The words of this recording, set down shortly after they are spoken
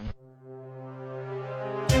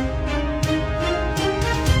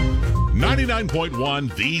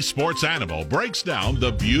99.1 The Sports Animal breaks down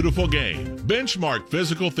the beautiful game. Benchmark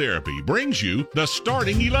Physical Therapy brings you the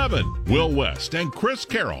starting 11. Will West and Chris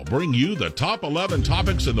Carroll bring you the top 11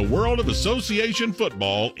 topics in the world of association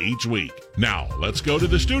football each week. Now, let's go to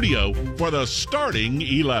the studio for the starting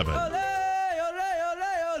 11.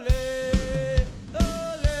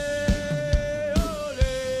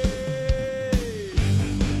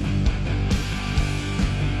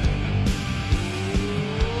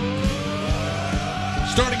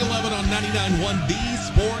 Starting 11 on 99.1 The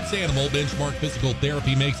Sports Animal. Benchmark Physical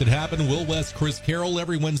Therapy makes it happen. Will West, Chris Carroll.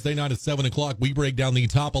 Every Wednesday night at 7 o'clock, we break down the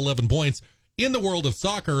top 11 points in the world of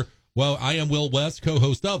soccer. Well, I am Will West,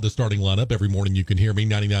 co-host of the starting lineup. Every morning you can hear me,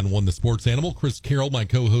 99.1 The Sports Animal. Chris Carroll, my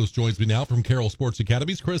co-host, joins me now from Carroll Sports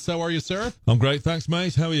Academies. Chris, how are you, sir? I'm great, thanks,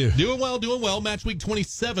 mate. How are you? Doing well. Match week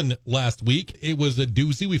 27 last week. It was a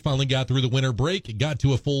doozy. We finally got through the winter break, got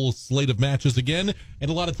to a full slate of matches again, and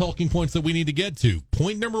a lot of talking points that we need to get to.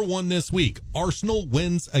 Point number one this week, Arsenal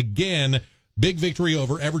wins again. Big victory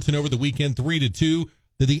over Everton over the weekend, 3-2.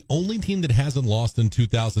 They're the only team that hasn't lost in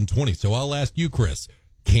 2020. So I'll ask you, Chris,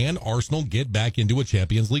 can Arsenal get back into a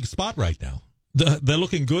Champions League spot right now? They're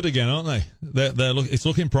looking good again, aren't they? It's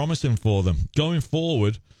looking promising for them. Going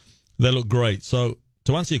forward, they look great. So,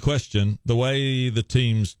 to answer your question, the way the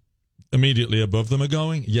teams immediately above them are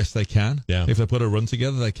going, yes, they can. Yeah. If they put a run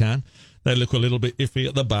together, they can. They look a little bit iffy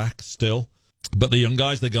at the back still. But the young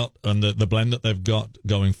guys they got and the blend that they've got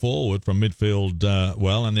going forward from midfield,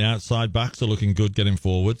 and the outside backs are looking good getting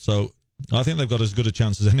forward. So, I think they've got as good a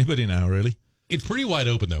chance as anybody now, really. It's pretty wide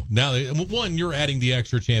open, though. Now, one, you're adding the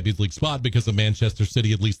extra Champions League spot because of Manchester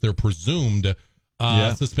City, at least their presumed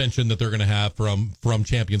suspension that they're going to have from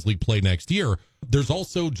Champions League play next year. There's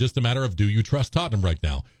also just a matter of, do you trust Tottenham right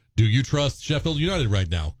now? Do you trust Sheffield United right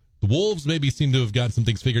now? The Wolves maybe seem to have gotten some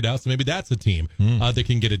things figured out, so maybe that's a team that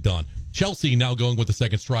can get it done. Chelsea now going with the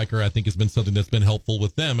second striker, I think, has been something that's been helpful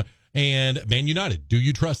with them. And Man United, do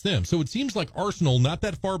you trust them? So it seems like Arsenal, not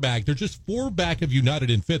that far back. They're just 4 back of United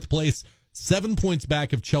in 5th place. 7 points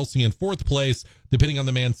back of Chelsea in 4th place, depending on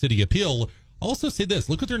the Man City appeal. I'll also say this,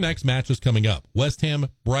 look at their next matches coming up. West Ham,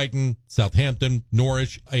 Brighton, Southampton,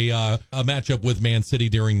 Norwich, a matchup with Man City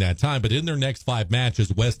during that time. But in their next 5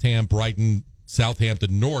 matches, West Ham, Brighton,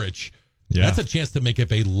 Southampton, Norwich, that's a chance to make up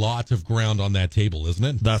a lot of ground on that table, isn't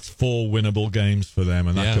it? That's 4 winnable games for them,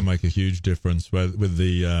 and that can make a huge difference with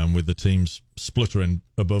the teams spluttering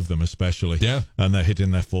above them, especially. Yeah, and they're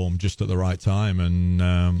hitting their form just at the right time.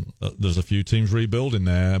 And there's a few teams rebuilding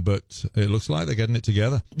there, but it looks like they're getting it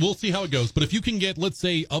together. We'll see how it goes. But if you can get, let's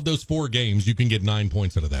say, of those 4 games, you can get 9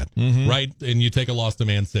 points out of that, right? And you take a loss to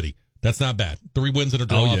Man City. That's not bad. 3 wins and a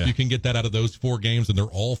draw. If you can get that out of those 4 games, and they're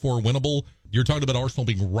all 4 winnable, you're talking about Arsenal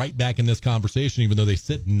being right back in this conversation, even though they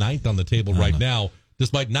sit 9th on the table right now,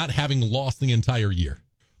 despite not having lost the entire year.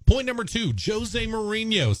 Point number 2, Jose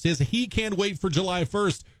Mourinho says he can't wait for July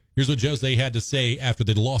 1st. Here's what Jose had to say after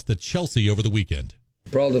they lost to Chelsea over the weekend.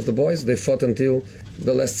 Proud of the boys. They fought until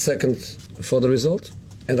the last second for the result,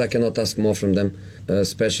 and I cannot ask more from them,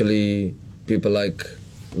 especially people like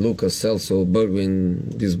Lucas, Celso,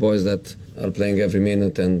 Bergwijn, these boys that are playing every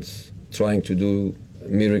minute and trying to do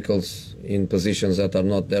miracles in positions that are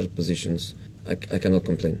not their positions. I cannot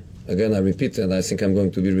complain. Again, I repeat, and I think I'm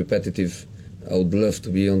going to be repetitive. I would love to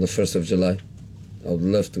be on the 1st of July. I would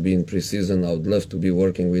love to be in pre-season. I would love to be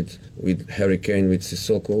working with Harry Kane, with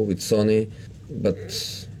Sissoko, with Sonny, but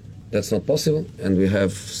that's not possible, and we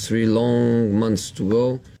have 3 long months to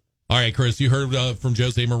go. All right, Chris, you heard from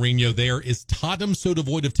Jose Mourinho there. Is Tottenham so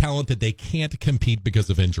devoid of talent that they can't compete because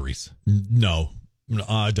of injuries? No,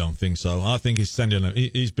 I don't think so. I think he's sending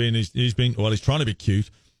he's trying to be cute.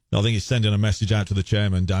 I think he's sending a message out to the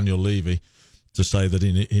chairman, Daniel Levy, to say that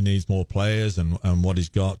he needs more players and what he's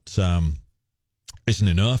got isn't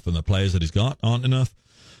enough, and the players that he's got aren't enough.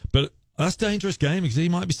 But that's a dangerous game because he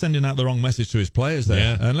might be sending out the wrong message to his players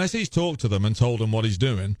there. Yeah. Unless he's talked to them and told them what he's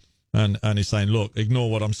doing. And he's saying, look, ignore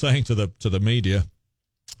what I'm saying to the media.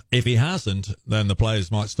 If he hasn't, then the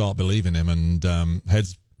players might start believing him, and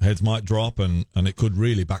heads might drop, and it could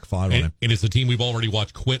really backfire on him. And it's a team we've already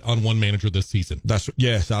watched quit on one manager this season.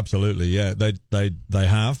 Yes, absolutely. Yeah, they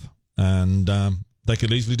have, and they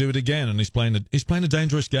could easily do it again. And he's playing a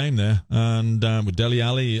dangerous game there. And with Dele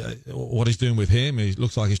Alli, what he's doing with him, he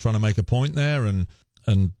looks like he's trying to make a point there. And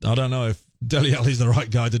I don't know if Dele Alli's the right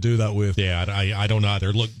guy to do that with. Yeah, I don't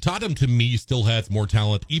either. Look, Tottenham to me still has more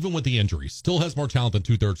talent, even with the injuries. Still has more talent than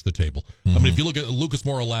 2/3 of the table. I mean, if you look at Lucas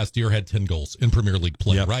Moura last year, had 10 goals in Premier League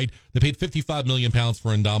play, right? They paid £55 million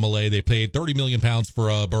for Ndombele. They paid £30 million for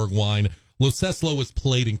Bergwijn. Lo Celso has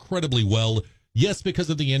played incredibly well. Yes, because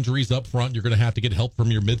of the injuries up front, you're going to have to get help from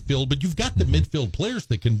your midfield, but you've got the midfield players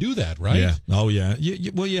that can do that, right? Yeah. Oh, yeah.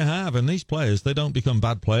 Well, you have, and these players, they don't become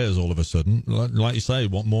bad players all of a sudden. Like you say,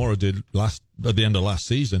 what Mora did at the end of last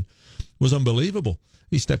season was unbelievable.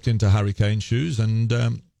 He stepped into Harry Kane's shoes and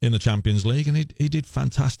in the Champions League, and he did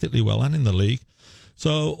fantastically well, and in the league.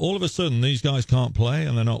 So all of a sudden, these guys can't play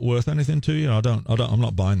and they're not worth anything to you. I'm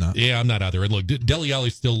not buying that. Yeah, I'm not either. And look, Dele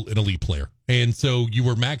Alli's still an elite player, and so you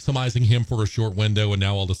were maximizing him for a short window, and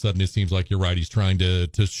now all of a sudden it seems like you're right. He's trying to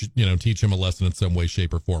teach him a lesson in some way,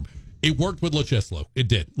 shape, or form. It worked with Lo Celso. It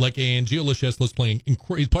did. And Gio Lo Celso's playing.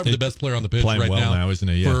 He's probably the best player on the pitch right well now, isn't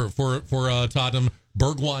he? Yeah. For Tottenham,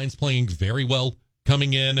 Bergwijn's playing very well.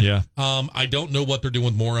 Coming in, yeah. I don't know what they're doing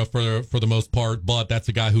with Mora for the most part, but that's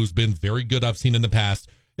a guy who's been very good. I've seen in the past.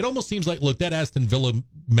 It almost seems like, look, that Aston Villa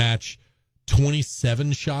match,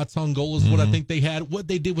 27 shots on goal is what I think they had. What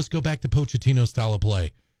they did was go back to Pochettino's style of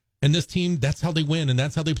play, and this team, that's how they win, and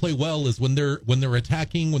that's how they play well, is when they're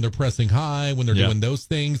attacking, when they're pressing high, when they're doing those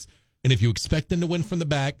things. And if you expect them to win from the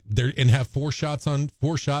back, and have 4 shots,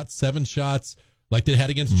 7 shots like they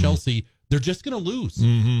had against Chelsea, they're just going to lose.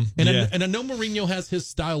 And I know Mourinho has his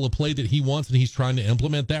style of play that he wants, and he's trying to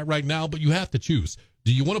implement that right now, but you have to choose.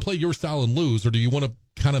 Do you want to play your style and lose, or do you want to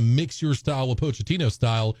kind of mix your style with Pochettino's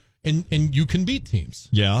style, and you can beat teams?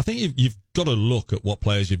 Yeah, I think you've got to look at what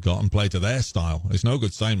players you've got and play to their style. It's no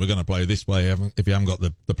good saying we're going to play this way if you haven't got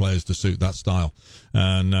the players to suit that style.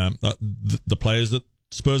 And the players that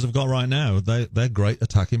Spurs have got right now, they're great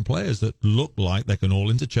attacking players that look like they can all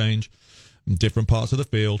interchange in different parts of the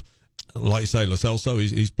field. Like you say, Lo Celso,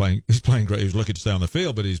 he's playing great. He was lucky to stay on the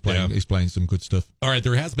field, but he's playing some good stuff. All right,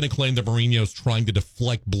 there has been a claim that Mourinho's trying to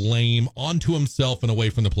deflect blame onto himself and away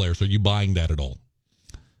from the players. Are you buying that at all?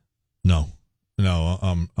 No,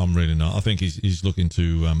 I'm really not. I think he's looking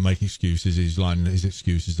to make excuses. He's lining his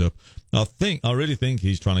excuses up. I really think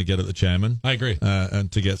he's trying to get at the chairman. I agree,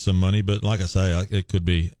 and to get some money. But like I say, it could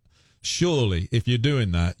be. Surely, if you're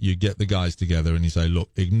doing that, you get the guys together and you say, look,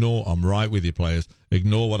 I'm right with you players.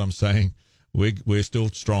 Ignore what I'm saying. We're still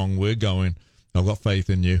strong. We're going. I've got faith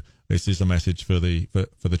in you. This is a message for the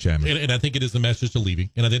chairman. And I think it is a message to Levy.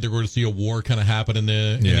 And I think they're going to see a war kind of happen in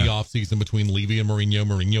the offseason between Levy and Mourinho.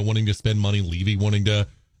 Mourinho wanting to spend money, Levy wanting to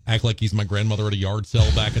act like he's my grandmother at a yard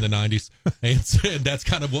sale back in the 90s. And that's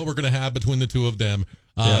kind of what we're going to have between the two of them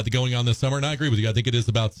going on this summer. And I agree with you. I think it is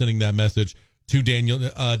about sending that message to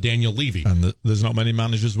Daniel Levy. And there's not many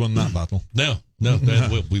managers won that battle. No.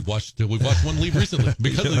 We've watched one leave recently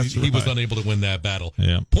because he was unable to win that battle.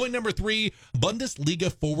 Yeah. Point number 3, Bundesliga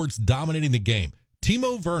forwards dominating the game.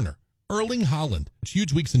 Timo Werner, Erling Haaland,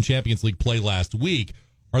 huge weeks in Champions League play last week.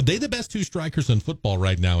 Are they the best 2 strikers in football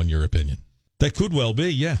right now, in your opinion? They could well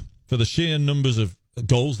be, yeah. For the sheer numbers of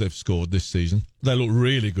goals they've scored this season, they look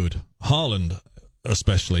really good. Haaland,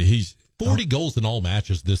 especially, he's 40 goals in all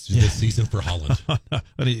matches this season for Haaland.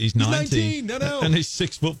 And he's 19. No. And he's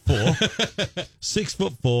 6'4".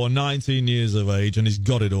 6'4", 19 years of age, and he's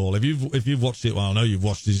got it all. If you've watched it, well, I know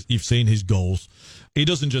you've seen his goals. He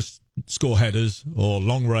doesn't just score headers or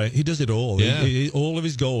long range. He does it all. Yeah. All of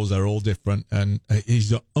his goals are all different, and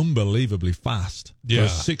he's unbelievably fast for a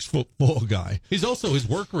 6'4" guy. He's also, his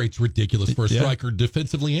work rate's ridiculous for a striker,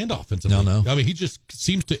 defensively and offensively. No. I mean, he just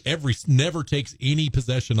seems to never takes any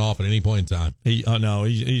possession off at any point in time. He's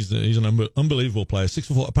an unbelievable player.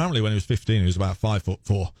 6'4". Apparently, when he was 15, he was about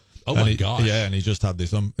 5'4". Oh my gosh! Yeah, and he just had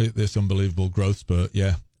this unbelievable growth spurt.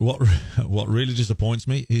 Yeah. What really disappoints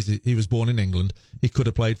me is he was born in England. He could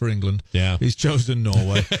have played for England. Yeah. He's chosen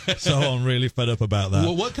Norway. So I'm really fed up about that.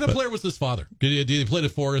 Well, what kind of player was his father? Did he play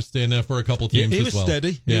at Forest and for a couple teams he was as well?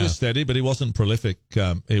 Steady. He was steady, but he wasn't prolific.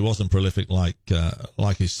 He wasn't prolific like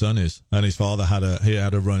his son is. And his father had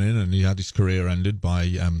a run in, and he had his career ended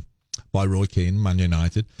by Roy Keane, Man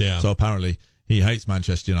United. Yeah. So apparently he hates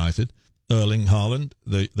Manchester United. Erling Haaland,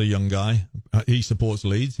 the young guy, he supports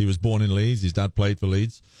Leeds. He was born in Leeds. His dad played for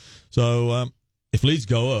Leeds. So if Leeds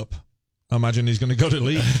go up, I imagine he's going to go to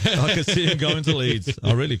Leeds. I could see him going to Leeds.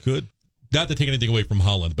 I really could. Not to take anything away from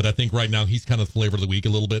Haaland, but I think right now he's kind of the flavor of the week a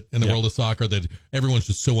little bit in the world of soccer, that everyone's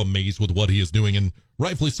just so amazed with what he is doing, and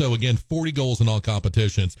rightfully so. Again, 40 goals in all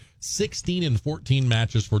competitions, 16 in 14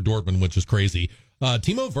 matches for Dortmund, which is crazy.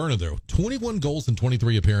 Timo Werner, though, 21 goals in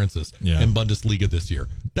 23 appearances in Bundesliga this year.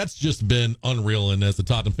 That's just been unreal, and as a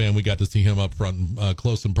Tottenham fan, we got to see him up front,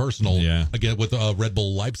 close and personal, again with Red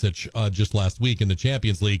Bull Leipzig just last week in the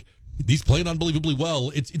Champions League. He's playing unbelievably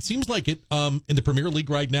well. It seems like it in the Premier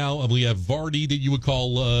League right now. We have Vardy, that you would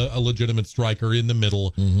call a legitimate striker in the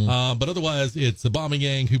middle, but otherwise it's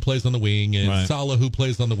Aubameyang, who plays on the wing, and Salah, who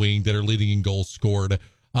plays on the wing, that are leading in goals scored.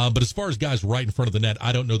 But as far as guys right in front of the net,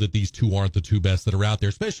 I don't know that these two aren't the two best that are out there,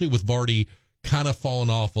 especially with Vardy kind of fallen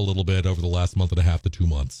off a little bit over the last month and a half to 2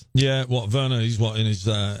 months. Yeah, Werner, he's in his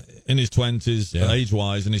 20s,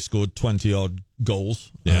 age-wise, and he scored 20-odd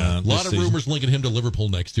goals. Yeah, a lot of rumors linking him to Liverpool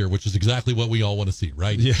next year, which is exactly what we all want to see,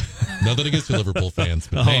 right? Yeah. Nothing against the Liverpool fans.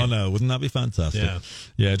 But oh, no, wouldn't that be fantastic?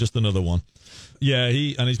 Yeah, just another one. Yeah,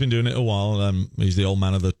 he's been doing it a while. He's the old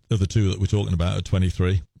man of the two that we're talking about at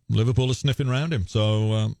 23. Liverpool is sniffing around him,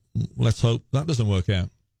 so let's hope that doesn't work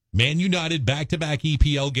out. Man United back-to-back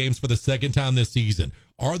EPL games for the second time this season.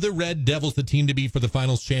 Are the Red Devils the team to beat for the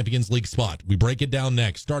Finals Champions League spot? We break it down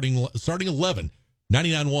next. Starting 11,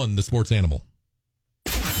 99.1, The Sports Animal.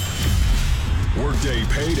 Workday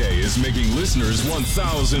Payday is making listeners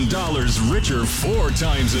 $1,000 richer 4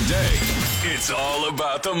 times a day. It's all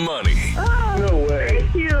about the money. Oh, no way.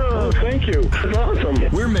 Thank you. Oh, thank you. That's awesome.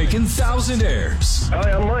 We're making thousandaires.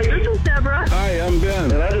 Hi, I'm Mike. This is Deborah. Hi, I'm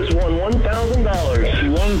Ben. And I just won $1,000.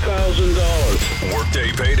 $1,000.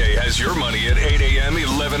 Workday Payday has your money at 8 a.m.,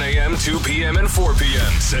 11 a.m., 2 p.m., and 4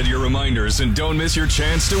 p.m. Set your reminders and don't miss your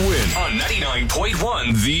chance to win on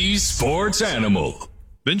 99.1 The Sports Animal.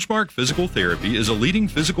 Benchmark Physical Therapy is a leading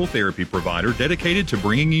physical therapy provider dedicated to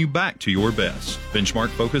bringing you back to your best. Benchmark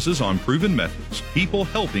focuses on proven methods, people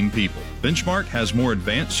helping people. Benchmark has more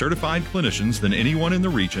advanced certified clinicians than anyone in the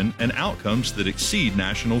region and outcomes that exceed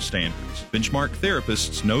national standards. Benchmark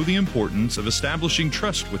therapists know the importance of establishing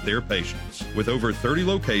trust with their patients. With over 30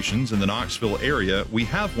 locations in the Knoxville area, we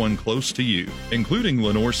have one close to you, including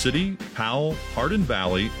Lenoir City, Powell, Hardin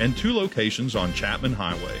Valley, and 2 locations on Chapman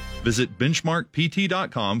Highway. Visit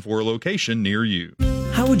benchmarkpt.com for a location near you.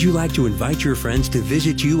 How would you like to invite your friends to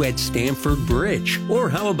visit you at Stamford Bridge? Or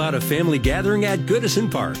how about a family gathering at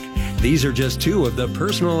Goodison Park? These are just 2 of the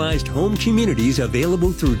personalized home communities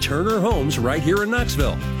available through Turner Homes right here in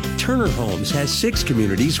Knoxville. Turner Homes has 6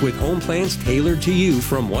 communities with home plans tailored to you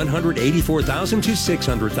from $184,000 to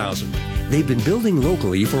 $600,000. They've been building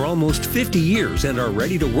locally for almost 50 years and are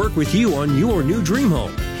ready to work with you on your new dream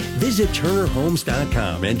home. Visit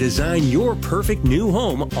TurnerHomes.com and design your perfect new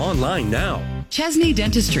home online now. Chesney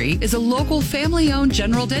Dentistry is a local family-owned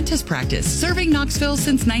general dentist practice serving Knoxville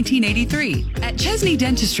since 1983. At Chesney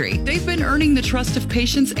Dentistry, they've been earning the trust of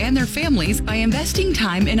patients and their families by investing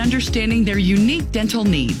time in understanding their unique dental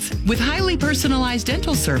needs. With highly personalized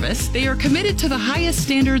dental service, they are committed to the highest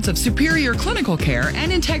standards of superior clinical care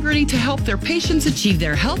and integrity to help their patients achieve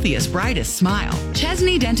their healthiest, brightest smile.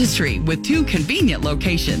 Chesney Dentistry with 2 convenient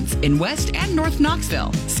locations in West and North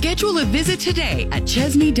Knoxville. Schedule a visit today at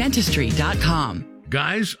ChesneyDentistry.com.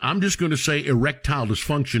 Guys, I'm just going to say erectile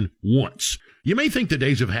dysfunction once. You may think the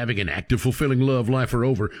days of having an active, fulfilling love life are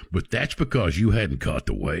over, but that's because you hadn't caught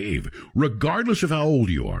the wave. Regardless of how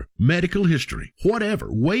old you are, medical history, whatever,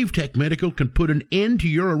 Wave Tech Medical can put an end to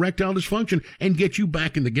your erectile dysfunction and get you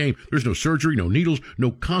back in the game. There's no surgery, no needles,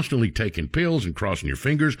 no constantly taking pills and crossing your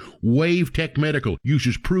fingers. Wave Tech Medical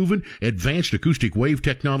uses proven, advanced acoustic wave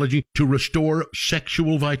technology to restore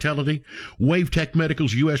sexual vitality. Wave Tech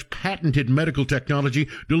Medical's U.S. patented medical technology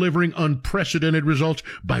delivering unprecedented results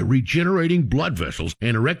by regenerating blood vessels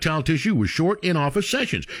and erectile tissue with short in-office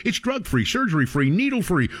sessions. It's drug-free, surgery-free,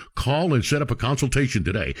 needle-free. Call and set up a consultation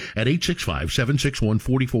today at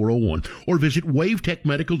 865-761-4401 or visit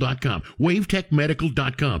wavetechmedical.com.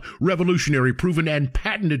 wavetechmedical.com. Revolutionary, proven, and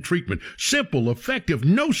patented treatment. Simple, effective,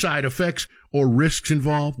 no side effects or risks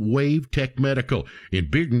involved. Wave Tech Medical in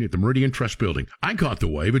Bearden at the Meridian Trust Building. I caught the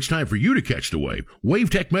wave. It's time for you to catch the wave.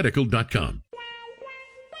 wavetechmedical.com.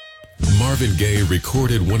 Marvin Gaye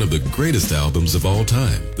recorded one of the greatest albums of all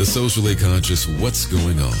time, the socially conscious What's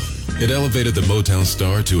Going On. It elevated the Motown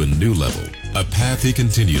star to a new level, a path he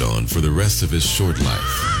continued on for the rest of his short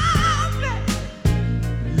life.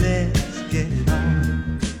 Let's get it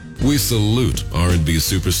on. We salute R&B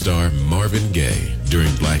superstar Marvin Gaye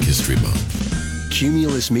during Black History Month.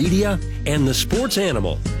 Cumulus Media and the Sports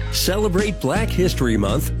Animal celebrate Black History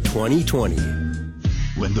Month 2020.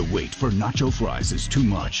 When the wait for nacho fries is too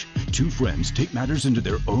much, 2 friends take matters into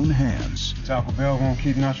their own hands. Taco Bell won't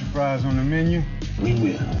keep nacho fries on the menu? We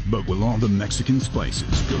will. But will all the Mexican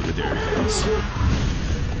spices go to their heads?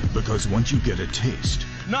 Because once you get a taste,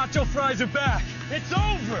 nacho fries are back. It's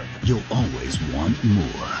over. You'll always want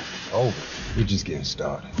more. Over. We're just getting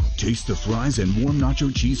started. Taste the fries and warm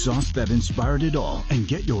nacho cheese sauce that inspired it all, and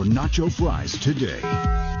get your nacho fries today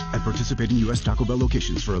at participating U.S. Taco Bell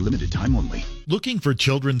locations for a limited time only. Looking for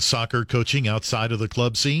children's soccer coaching outside of the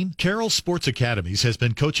club scene? Carroll Sports Academies has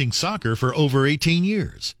been coaching soccer for over 18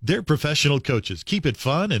 years. Their professional coaches keep it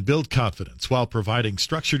fun and build confidence while providing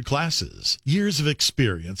structured classes. Years of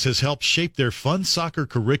experience has helped shape their fun soccer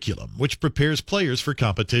curriculum, which prepares players for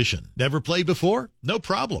competition. Never played before? No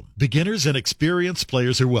problem. Beginners and experienced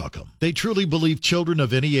players are welcome. They truly believe children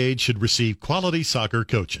of any age should receive quality soccer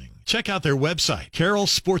coaching. Check out their website,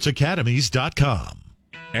 carrollsportsacademies.com.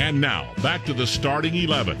 And now, back to the starting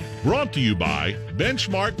 11. Brought to you by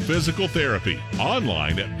Benchmark Physical Therapy.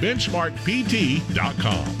 Online at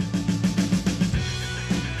benchmarkpt.com.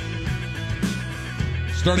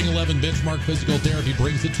 Starting 11, Benchmark Physical Therapy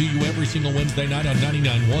brings it to you every single Wednesday night on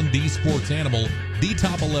 99.1 The Sports Animal. The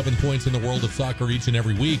top 11 points in the world of soccer each and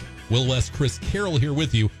every week. Will West, Chris Carroll here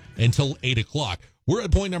with you until 8 o'clock. We're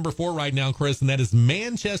at point number 4 right now, Chris, and that is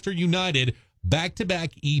Manchester United.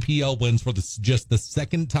 Back-to-back EPL wins for just the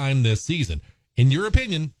second time this season. In your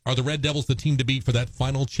opinion, are the Red Devils the team to beat for that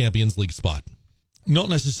final Champions League spot? Not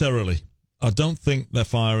necessarily. I don't think they're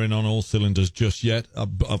firing on all cylinders just yet.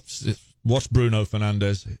 I've watched Bruno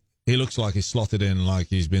Fernandes. He looks like he's slotted in like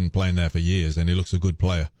he's been playing there for years, and he looks a good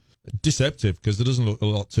player. Deceptive, because there doesn't look a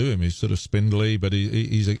lot to him. He's sort of spindly, but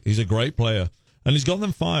he's a great player. And he's got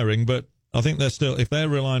them firing, but I think if they're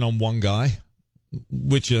relying on one guy,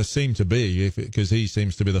 which seem to be, because he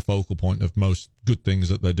seems to be the focal point of most good things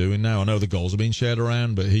that they're doing now. I know the goals are being shared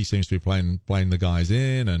around, but he seems to be playing the guys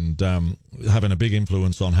in and having a big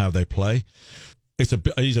influence on how they play. He's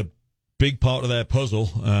a big part of their puzzle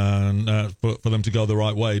and for them to go the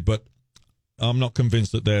right way. But I'm not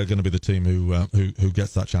convinced that they're going to be the team who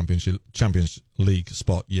gets that Champions League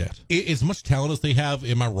spot yet. As much talent as they have,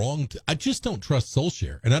 am I wrong? I just don't trust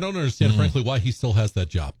Solskjaer, and I don't understand, frankly, why he still has that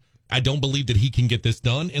job. I don't believe that he can get this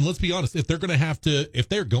done. And let's be honest, if they're going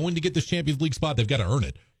to get this Champions League spot, they've got to earn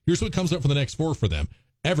it. Here's what comes up for the next 4 for them: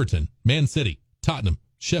 Everton, Man City, Tottenham,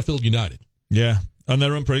 Sheffield United. Yeah, and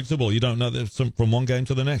they're unpredictable. You don't know from one game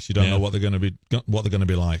to the next. You don't know what they're going to be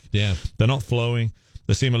like. Yeah, they're not flowing.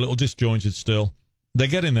 They seem a little disjointed still. They're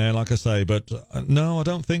getting there, like I say, but no, I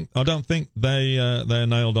don't think they're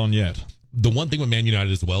nailed on yet. The one thing with Man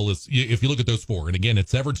United as well is if you look at those 4, and again,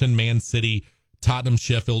 it's Everton, Man City, Tottenham,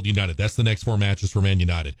 Sheffield United. That's the next 4 matches for Man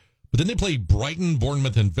United. But then they play Brighton,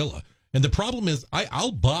 Bournemouth, and Villa. And the problem is,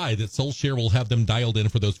 I'll buy that Solskjaer will have them dialed in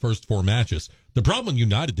for those first 4 matches. The problem with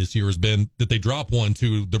United this year has been that they drop one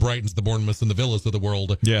to the Brightons, the Bournemouths, and the Villas of the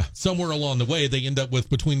world. Yeah. Somewhere along the way, they end up with,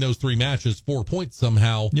 between those 3 matches, 4 points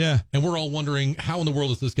somehow. Yeah. And we're all wondering, how in the world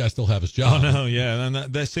does this guy still have his job? Oh, no, yeah. And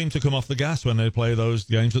they seem to come off the gas when they play those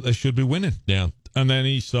games that they should be winning. Yeah. And then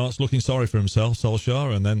he starts looking sorry for himself,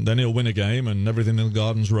 Solskjaer, and then he'll win a game and everything in the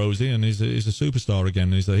garden's rosy and he's a superstar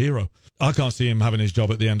again. He's a hero. I can't see him having his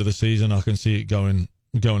job at the end of the season. I can see it going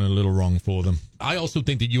a little wrong for them. I also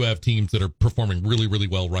think that you have teams that are performing really, really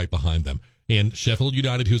well right behind them. And Sheffield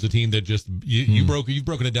United, who's a team that just you've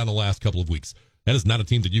broken it down the last couple of weeks. That is not a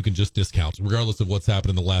team that you can just discount, regardless of what's happened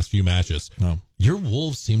in the last few matches. No. Your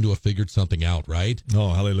Wolves seem to have figured something out, right? Oh,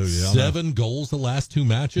 hallelujah. 7 goals the last 2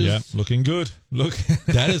 matches. Yeah, looking good. Look,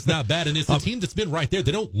 that is not bad. And it's a team that's been right there.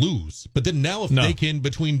 They don't lose. But then now if they can,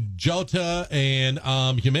 between Jota and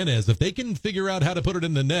Jimenez, if they can figure out how to put it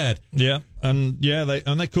in the net. Yeah,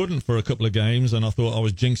 they couldn't for a couple of games, and I thought I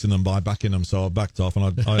was jinxing them by backing them, so I backed off, and I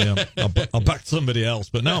backed somebody else,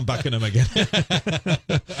 but now I'm backing them again.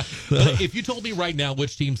 But if you told me right now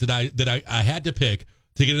which teams that I had to pick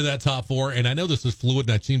to get into that top 4, and I know this is fluid,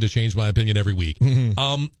 and I seem to change my opinion every week.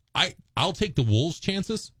 I'll take the Wolves'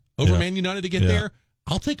 chances over Man United to get there.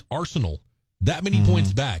 I'll take Arsenal that many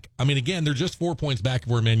points back. I mean, again, they're just 4 points back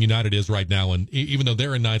of where Man United is right now, and even though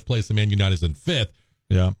they're in 9th place, the Man United is in 5th.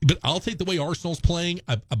 Yeah, but I'll take the way Arsenal's playing.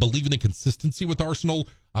 I believe in the consistency with Arsenal.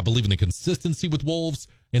 I believe in the consistency with Wolves.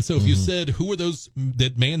 And so if you said, who are those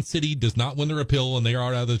that Man City does not win their appeal and they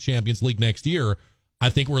are out of the Champions League next year, I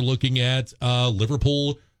think we're looking at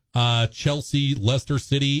Liverpool, Chelsea, Leicester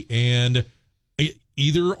City, and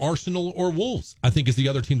either Arsenal or Wolves, I think, is the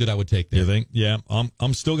other team that I would take there. You think? Yeah,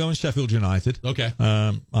 I'm still going Sheffield United. Okay.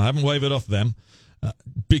 I haven't wavered off them.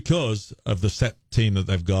 Because of the set team that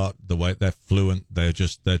they've got, the way they're fluent, they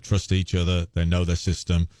trust each other, they know their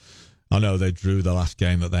system. I know they drew the last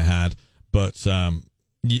game that they had, but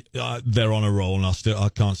they're on a roll, and I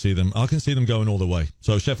can't see them. I can see them going all the way.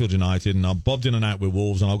 So Sheffield United, and I've bobbed in and out with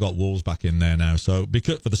Wolves, and I've got Wolves back in there now. So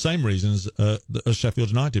for the same reasons as Sheffield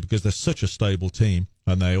United, because they're such a stable team,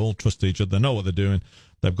 and they all trust each other, they know what they're doing.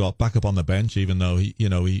 They've got backup on the bench, even though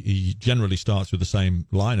he generally starts with the same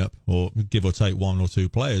lineup, or give or take 1 or 2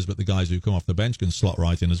 players, but the guys who come off the bench can slot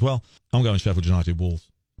right in as well. I'm going Sheffield United Wolves.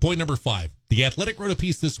 Point number 5. The Athletic wrote a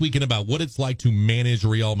piece this weekend about what it's like to manage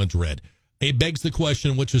Real Madrid. It begs the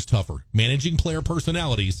question, which is tougher, managing player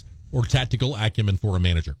personalities or tactical acumen for a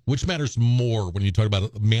manager? Which matters more when you talk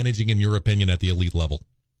about managing, in your opinion, at the elite level?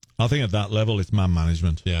 I think at that level, it's man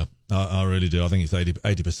management. Yeah. I really do. I think it's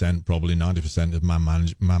 80%, probably 90% of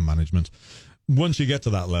man management. Once you get to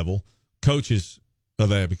that level, coaches are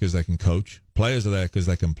there because they can coach. Players are there because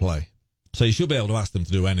they can play. So you should be able to ask them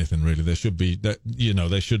to do anything, really. They should be,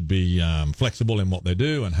 they should be flexible in what they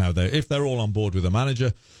do and how if they're all on board with the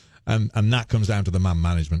manager, and that comes down to the man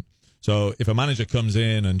management. So if a manager comes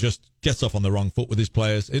in and just gets off on the wrong foot with his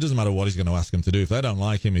players, it doesn't matter what he's going to ask them to do. If they don't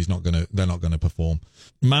like him, they're not going to perform.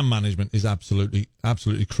 Man management is absolutely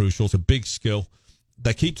crucial. It's a big skill.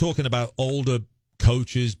 They keep talking about older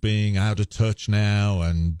coaches being out of touch now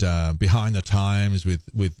and behind the times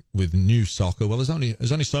with new soccer. Well, there's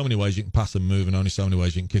only so many ways you can pass and move, and only so many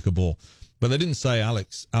ways you can kick a ball. But they didn't say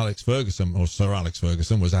Alex Ferguson or Sir Alex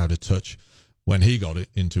Ferguson was out of touch when he got it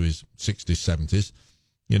into his 60s, 70s.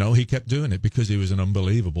 You know, he kept doing it because he was an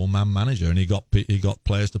unbelievable man manager, and he got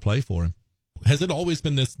players to play for him. Has it always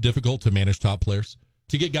been this difficult to manage top players,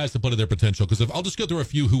 to get guys to play to their potential? Because I'll just go through a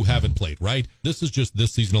few who haven't played, right? This is just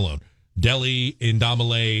this season alone. Dele,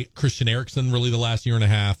 Ndombele, Christian Eriksen, really the last year and a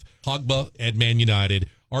half, Pogba at Man United,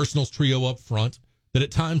 Arsenal's trio up front, that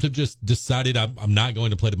at times have just decided I'm not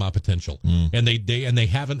going to play to my potential. And they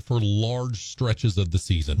haven't for large stretches of the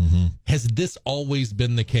season. Mm-hmm. Has this always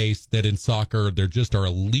been the case that in soccer there just are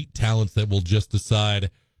elite talents that will just decide,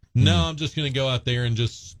 no, I'm just going to go out there and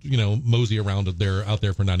just, mosey around out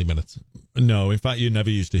there for 90 minutes? No, in fact, you never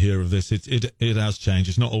used to hear of this. It has changed.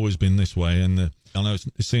 It's not always been this way. And I know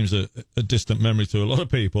it seems a distant memory to a lot of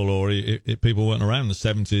people, or people weren't around in the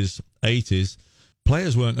 70s, 80s.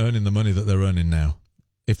 Players weren't earning the money that they're earning now.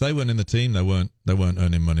 If they weren't in the team, they weren't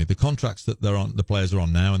earning money. The contracts that the players are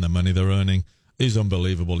on now, and the money they're earning is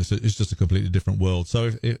unbelievable. It's just a completely different world.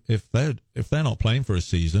 So if they're not playing for a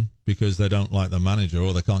season because they don't like the manager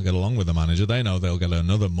or they can't get along with the manager, they know they'll get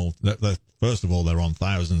another first of all, they're on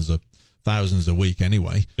thousands a week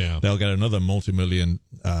anyway. Yeah. They'll get another multi-million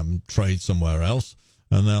trade somewhere else,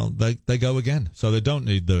 and they go again. So they don't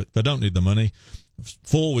need the money.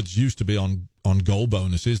 Forwards used to be on goal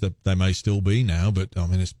bonuses, that they may still be now, but I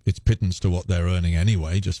mean it's pittance to what they're earning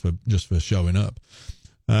anyway, just for showing up.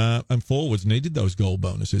 And forwards needed those goal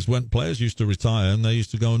bonuses when players used to retire and they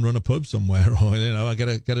used to go and run a pub somewhere, or I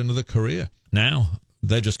get another career. Now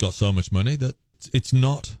they've just got so much money that it's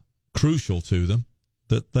not crucial to them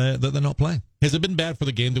that they're not playing. Has it been bad for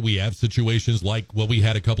the game that we have situations like what we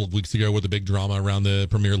had a couple of weeks ago, where the big drama around the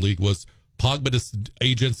Premier League was Pogba's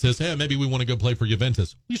agent says, hey, maybe we want to go play for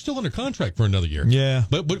Juventus. You're still under contract for another year. Yeah.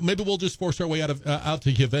 But maybe we'll just force our way out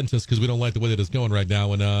to Juventus because we don't like the way that it's going right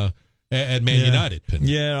now at Man United.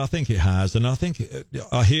 Yeah, I think it has. And I think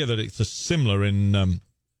I hear that it's similar in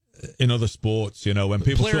other sports, when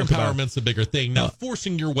people player talk empowerment's a bigger thing. Now,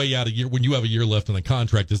 forcing your way out when you have a year left on a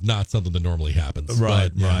contract is not something that normally happens.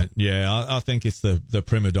 Right. Yeah, I think it's the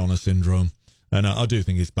prima donna syndrome. And I do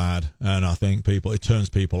think it's bad. And I think it turns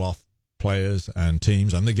people off, players and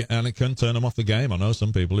teams, and it can turn them off the game. I know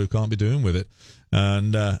some people who can't be doing with it,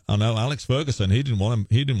 and I know Alex Ferguson. He didn't want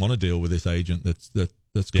to deal with this agent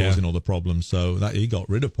that's causing all the problems. So that he got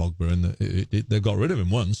rid of Pogba, and they got rid of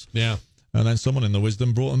him once. Yeah, and then someone in the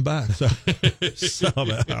wisdom brought him back. So,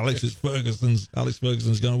 Alex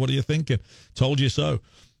Ferguson's going, what are you thinking? Told you so.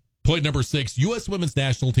 Point number 6, U.S. women's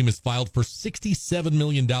national team has filed for $67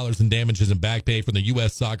 million in damages and back pay from the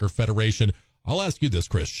U.S. Soccer Federation. I'll ask you this,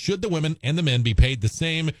 Chris. Should the women and the men be paid the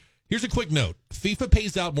same? Here's a quick note. FIFA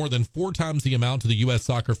pays out more than 4 times the amount to the U.S.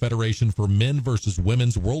 Soccer Federation for men versus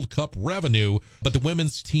women's World Cup revenue, but the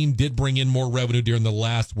women's team did bring in more revenue during the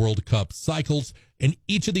last World Cup cycles, and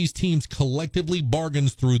each of these teams collectively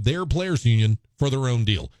bargains through their players' union for their own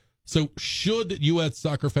deal. So should U.S.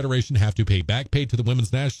 Soccer Federation have to pay back pay to the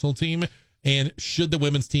women's national team, and should the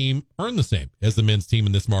women's team earn the same as the men's team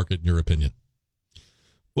in this market, in your opinion?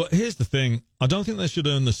 Well, here's the thing. I don't think they should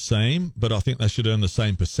earn the same, but I think they should earn the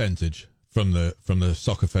same percentage from the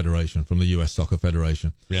Soccer Federation, from the U.S. Soccer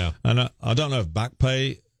Federation. Yeah. And I don't know if back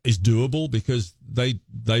pay is doable because they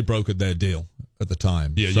brokered their deal at the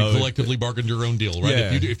time. Yeah, so you collectively bargained your own deal, right?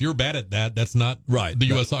 Yeah. If you're bad at that, that's not right. The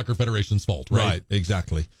U.S. Soccer Federation's fault, right? Right,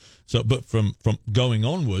 exactly. So, but from going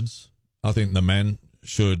onwards, I think the men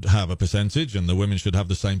should have a percentage and the women should have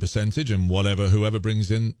the same percentage, and whoever brings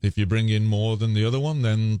in, if you bring in more than the other one,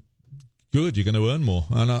 then good. You're going to earn more.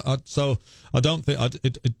 And so I don't think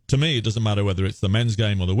to me it doesn't matter whether it's the men's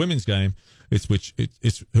game or the women's game.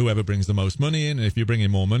 It's whoever brings the most money in. And if you bring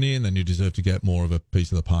in more money in, then you deserve to get more of a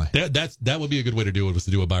piece of the pie. That would be a good way to do it, was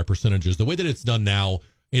to do it by percentages. The way that it's done now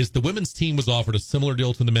is the women's team was offered a similar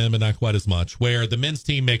deal to the men, but not quite as much, where the men's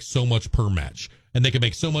team makes so much per match, and they can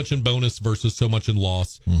make so much in bonus versus so much in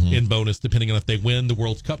loss in bonus, depending on if they win the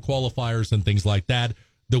World Cup qualifiers and things like that.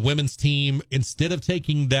 The women's team, instead of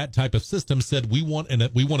taking that type of system, said we want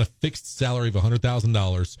a fixed salary of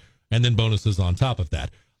 $100,000 and then bonuses on top of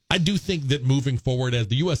that. I do think that moving forward, as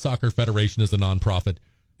the U.S. Soccer Federation is a nonprofit,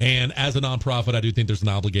 and as a nonprofit, I do think there's an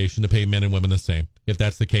obligation to pay men and women the same, if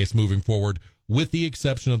that's the case moving forward, with the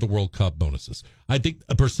exception of the World Cup bonuses. I think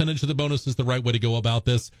a percentage of the bonus is the right way to go about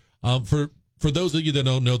this. For those of you that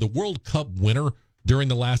don't know, the World Cup winner during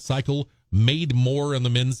the last cycle made more on the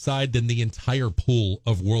men's side than the entire pool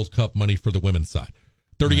of World Cup money for the women's side.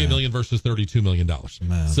 $38 million versus $32 million.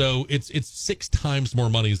 Man. So it's 6 times more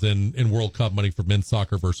money than in World Cup money for men's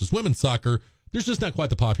soccer versus women's soccer. There's just not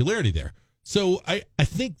quite the popularity there. So I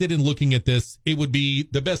think that in looking at this, it would be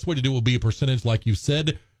the best way to do it would be a percentage, like you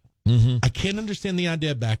said. I can't understand the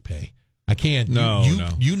idea of back pay. I can't. No.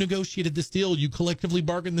 You negotiated this deal. You collectively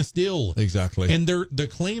bargained this deal. Exactly. And the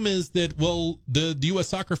claim is that, well, the U.S.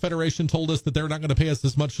 Soccer Federation told us that they're not going to pay us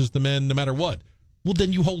as much as the men no matter what. Well,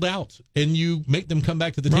 then you hold out and you make them come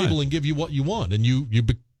back to the table and give you what you want, and you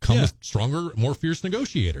become a stronger, more fierce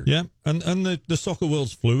negotiator. Yeah, and the soccer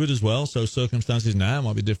world's fluid as well, so circumstances now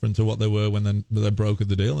might be different to what they were when they brokered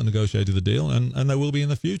the deal and negotiated the deal, and they will be in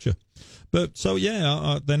the future. But so,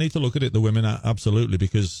 they need to look at it, the women, absolutely,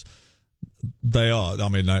 because they are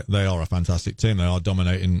a fantastic team. They are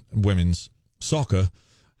dominating women's soccer.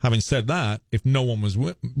 Having said that, if no one was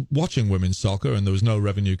watching women's soccer and there was no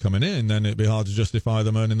revenue coming in, then it'd be hard to justify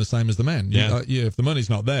them earning the same as the men. Yeah. If the money's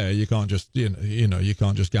not there, you can't just you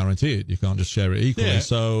can't just guarantee it. You can't just share it equally. Yeah.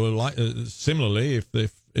 So, similarly, if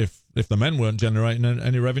the men weren't generating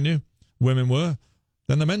any revenue, women were,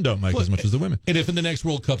 then the men don't make as much as the women. And if in the next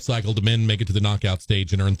World Cup cycle the men make it to the knockout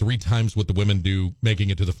stage and earn 3 times what the women do, making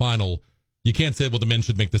it to the final, you can't say, well, the men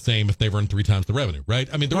should make the same if they've earned 3 times the revenue, right?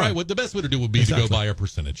 I mean, the best way to do would be to go by a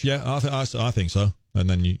percentage. Yeah, I think so. And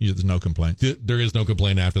then there's no complaint. There is no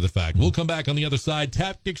complaint after the fact. We'll come back on the other side.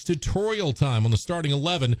 Tactics tutorial time on the starting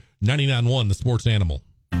 11, 99.1, the Sports Animal.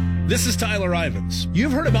 This is Tyler Ivins.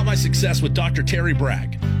 You've heard about my success with Dr. Terry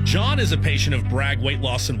Bragg. John is a patient of Bragg Weight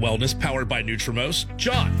Loss and Wellness, powered by Nutrimos.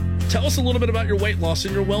 John, tell us a little bit about your weight loss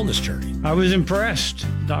and your wellness journey. I was impressed.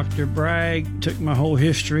 Dr. Bragg took my whole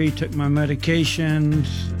history, took my medications,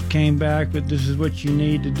 came back with this is what you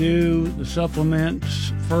need to do, the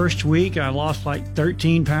supplements. First week, I lost like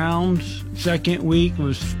 13 pounds. Second week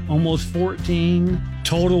was almost 14.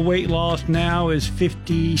 Total weight loss now is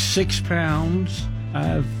 56 pounds.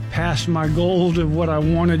 I've passed my goal of what I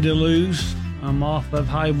wanted to lose. I'm off of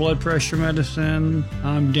high blood pressure medicine.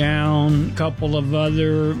 I'm down a couple of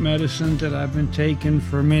other medicines that I've been taking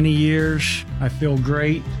for many years. I feel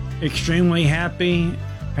great, extremely happy.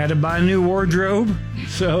 Had to buy a new wardrobe,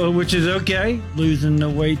 which is okay. Losing the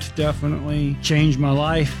weight's definitely changed my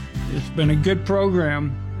life. It's been a good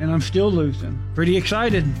program, and I'm still losing. Pretty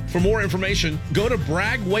excited. For more information, go to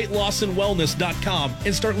braggweightlossandwellness.com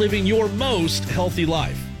and start living your most healthy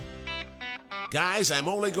life. Guys, I'm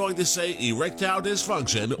only going to say erectile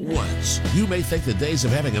dysfunction once. You may think the days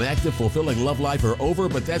of having an active, fulfilling love life are over,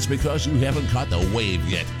 but that's because you haven't caught the wave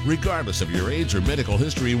yet. Regardless of your age or medical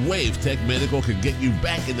history, Wave Tech Medical can get you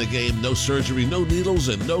back in the game. No surgery, no needles,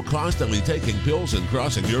 and no constantly taking pills and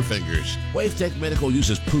crossing your fingers. Wave Tech Medical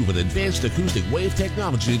uses proven advanced acoustic wave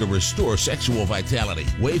technology to restore sexual vitality.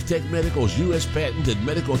 Wave Tech Medical's U.S. patented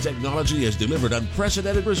medical technology has delivered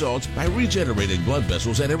unprecedented results by regenerating blood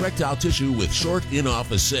vessels and erectile tissue with short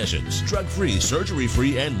in-office sessions, drug-free,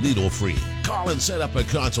 surgery-free, and needle-free. Call and set up a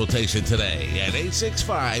consultation today at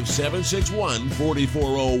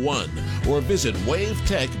 865-761-4401 or visit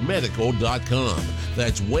wavetechmedical.com.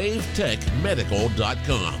 That's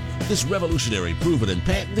wavetechmedical.com. This revolutionary, proven, and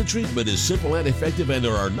patented treatment is simple and effective, and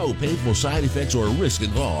there are no painful side effects or risk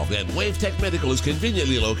involved. And Wave Tech Medical is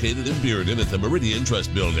conveniently located in Bearden at the Meridian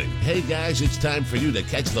Trust Building. Hey guys, it's time for you to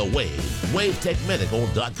catch the wave.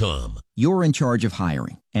 wavetechmedical.com. You're in charge of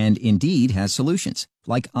hiring, and Indeed has solutions,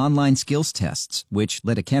 like online skills tests, which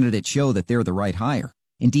let a candidate show that they're the right hire.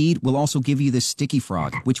 Indeed will also give you the sticky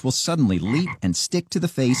frog, which will suddenly leap and stick to the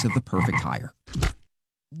face of the perfect hire.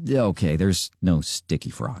 Okay, there's no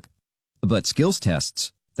sticky frog. But skills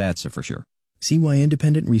tests, that's a for sure. See why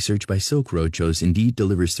independent research by Silk Road shows Indeed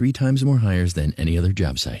delivers 3 times more hires than any other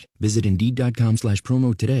job site. Visit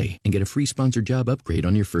Indeed.com/promo today and get a free sponsored job upgrade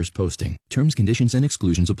on your first posting. Terms, conditions, and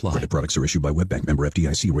exclusions apply. Credit products are issued by WebBank, member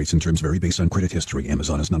FDIC. Rates and terms vary based on credit history.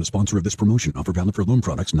 Amazon is not a sponsor of this promotion. Offer valid for loan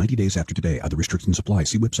products 90 days after today. Other restrictions apply.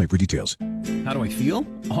 See website for details. How do I feel?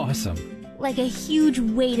 Awesome. Like a huge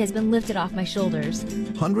weight has been lifted off my shoulders.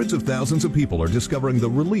 Hundreds of thousands of people are discovering the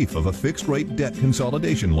relief of a fixed-rate debt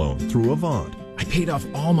consolidation loan through Avant. I paid off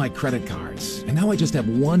all my credit cards, and now I just have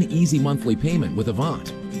one easy monthly payment with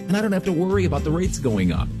Avant. And I don't have to worry about the rates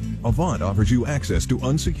going up. Avant offers you access to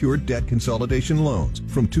unsecured debt consolidation loans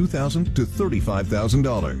from $2,000 to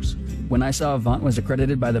 $35,000. When I saw Avant was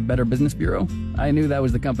accredited by the Better Business Bureau, I knew that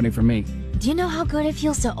was the company for me. Do you know how good it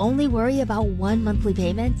feels to only worry about one monthly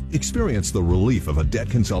payment? Experience the relief of a debt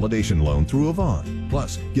consolidation loan through Avant.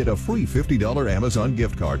 Plus, get a free $50 Amazon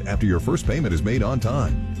gift card after your first payment is made on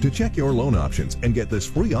time. To check your loan options and get this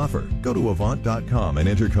free offer, go to Avant.com and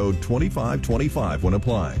enter code 2525 when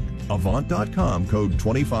applying. Avant.com, code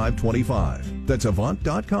 2525. That's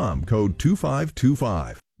Avant.com, code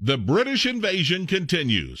 2525. The British invasion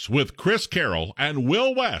continues with Chris Carroll and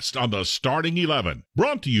Will West on the Starting 11.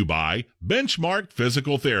 Brought to you by Benchmark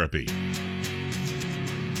Physical Therapy.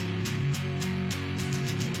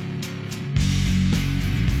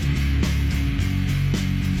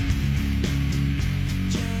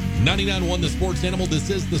 .99.1 The Sports Animal. This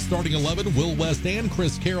is the Starting 11. Will West and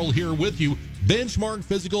Chris Carroll here with you. Benchmark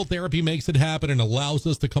Physical Therapy makes it happen and allows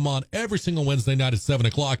us to come on every single Wednesday night at 7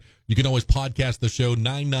 o'clock. You can always podcast the show,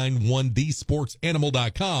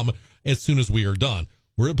 991thesportsanimal.com, as soon as we are done.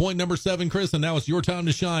 We're at point number 7, Chris, and now it's your time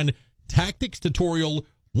to shine. Tactics tutorial,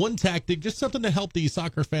 one tactic, just something to help the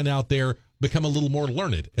soccer fan out there become a little more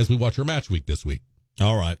learned as we watch our match week this week.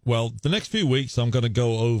 All right. Well, the next few weeks, I'm going to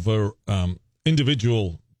go over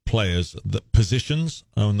individual players, the positions,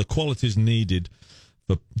 and the qualities needed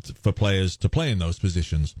for players to play in those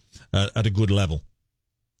positions at a good level.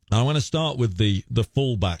 I want to start with the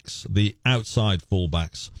fullbacks, the outside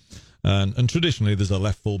fullbacks, and traditionally there's a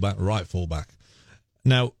left fullback, right fullback.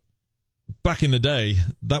 Now, back in the day,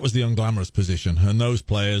 that was the unglamorous position, and those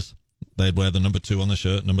players, they'd wear the number 2 on the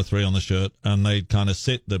shirt, number 3 on the shirt, and they'd kind of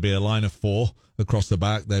sit. There'd be a line of 4 across the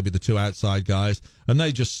back. There'd be the 2 outside guys, and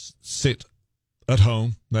they just sit at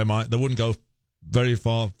home. They wouldn't go very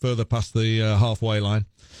far further past the halfway line,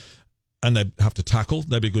 and they'd have to tackle.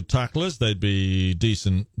 They'd be good tacklers. They'd be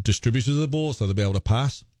decent distributors of the ball, so they'd be able to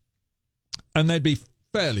pass, and they'd be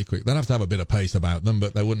fairly quick. They'd have to have a bit of pace about them,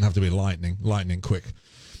 but they wouldn't have to be lightning quick.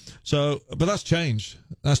 So, but that's changed.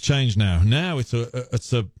 That's changed now. Now it's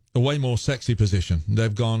a way more sexy position.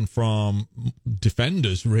 They've gone from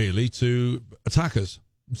defenders really to attackers.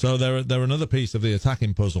 So they're another piece of the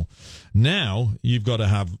attacking puzzle. Now you've got to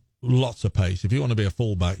have lots of pace. If you want to be a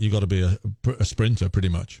fullback, you've got to be a sprinter pretty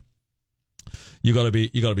much. You got to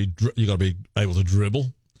be able to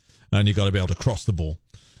dribble, and you got to be able to cross the ball,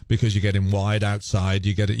 because you're getting wide outside.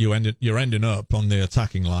 You're ending up on the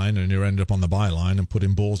attacking line, and you're ending up on the byline and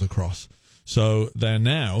putting balls across. So they're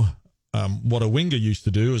now what a winger used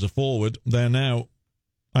to do as a forward. They're now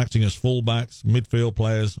acting as fullbacks, midfield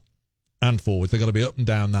players, and forwards. They've got to be up and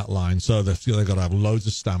down that line. So they've got to have loads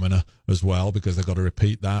of stamina as well, because they've got to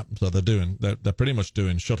repeat that. So they're pretty much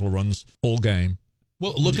doing shuttle runs all game.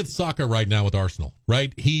 Well, look at Saka right now with Arsenal,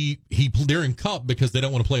 right? They're in cup because they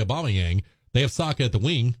don't want to play Aubameyang. They have Saka at the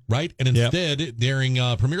wing, right? And instead, during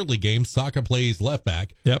Premier League games, Saka plays left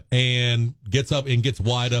back and gets up and gets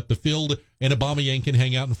wide up the field, and Aubameyang can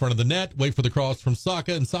hang out in front of the net, wait for the cross from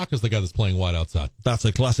Saka, and Saka's the guy that's playing wide outside. That's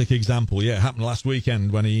a classic example. Yeah, it happened last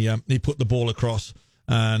weekend when he put the ball across,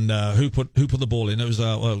 and who put the ball in? It was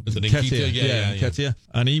Nketiah.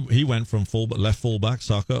 And he went from left fullback,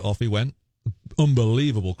 Saka, off he went.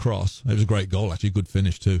 Unbelievable cross. It was a great goal, actually, good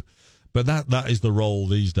finish too. But that is the role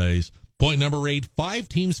these days. Point number 8, 5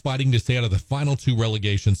 teams fighting to stay out of the final 2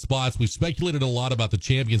 relegation spots. We've speculated a lot about the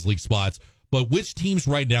Champions League spots, but which teams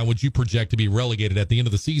right now would you project to be relegated at the end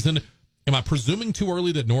of the season? Am I presuming too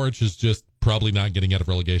early that Norwich is just probably not getting out of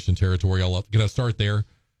relegation territory? I'm going to start there.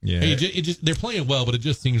 Yeah. They're playing well, but it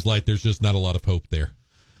just seems like there's just not a lot of hope there.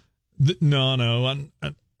 No. And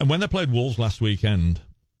when they played Wolves last weekend,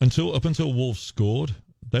 up until Wolves scored,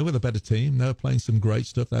 they were the better team. They were playing some great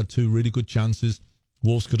stuff. They had 2 really good chances.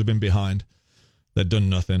 Wolves could have been behind. They'd done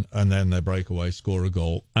nothing, and then they break away, score a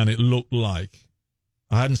goal, and it looked like,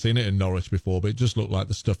 I hadn't seen it in Norwich before, but it just looked like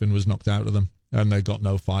the stuffing was knocked out of them, and they got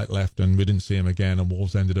no fight left, and we didn't see them again, and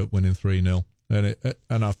Wolves ended up winning 3-0.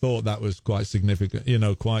 And I thought that was quite significant,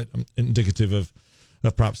 quite indicative of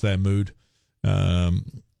perhaps their mood.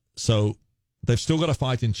 So they've still got a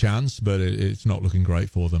fighting chance, but it's not looking great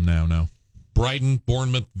for them now. No. Brighton,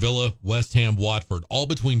 Bournemouth, Villa, West Ham, Watford, all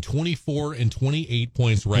between 24 and 28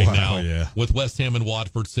 points right now, with West Ham and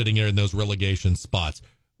Watford sitting there in those relegation spots.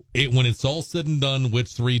 When it's all said and done, which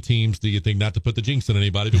three teams do you think, not to put the jinx on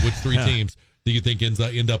anybody, but which three teams do you think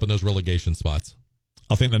end up in those relegation spots?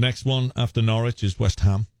 I think the next one after Norwich is West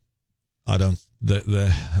Ham.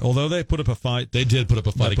 Although they put up a fight. They did put up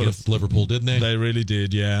a fight against Liverpool, didn't they? They really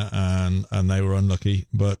did, yeah, and they were unlucky.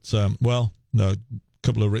 But, no,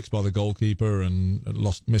 couple of ricks by the goalkeeper and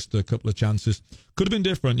missed a couple of chances. Could have been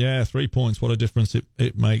different, 3 points. What a difference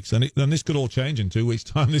it makes, and this could all change in 2 weeks'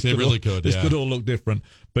 time. This could all look different.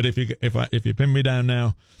 But if you pin me down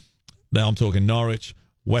now I'm talking Norwich,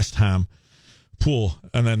 West Ham, poor,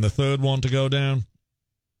 and then the third one to go down,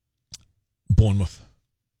 Bournemouth.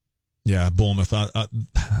 Yeah, Bournemouth.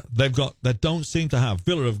 They don't seem to have.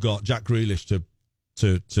 Villa have got Jack Grealish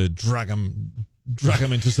to drag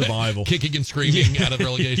them into survival. Kicking and screaming out of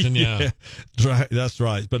relegation, that's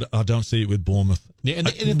right. But I don't see it with Bournemouth. Yeah, and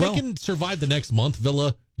if they can survive the next month,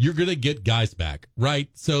 Villa, you're going to get guys back, right?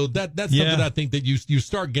 So that's something I think that you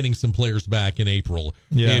start getting some players back in April.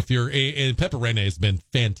 Yeah. And Pepe Reina has been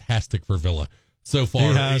fantastic for Villa so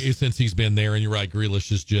far since he's been there. And you're right,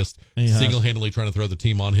 Grealish is just single-handedly trying to throw the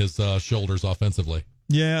team on his shoulders offensively.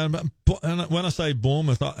 Yeah, and when I say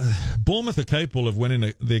Bournemouth, Bournemouth are capable of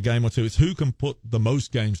winning the game or two. It's who can put the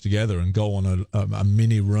most games together and go on a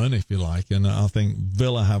mini run, if you like. And I think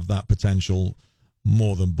Villa have that potential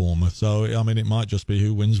more than Bournemouth. So, I mean, it might just be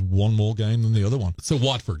who wins one more game than the other one. So,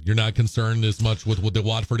 Watford, you're not concerned as much with what the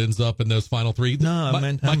Watford ends up in those final three? No,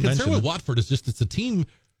 my concern with Watford is just it's a team.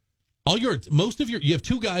 You have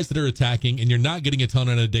two guys that are attacking, and you're not getting a ton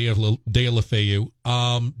on a Deulofeu.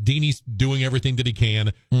 Deeney's doing everything that he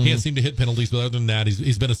can. Can't seem to hit penalties, but other than that,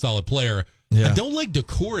 he's been a solid player. Yeah. I don't like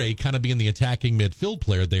Decore kind of being the attacking midfield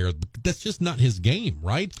player there. That's just not his game,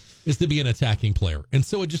 right? Is to be an attacking player. And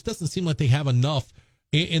so it just doesn't seem like they have enough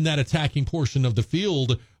in that attacking portion of the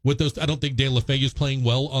field with those. I don't think Deulofeu is playing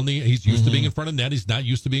well he's used to being in front of net. He's not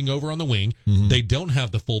used to being over on the wing. They don't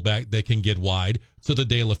have the fullback that can get wide so that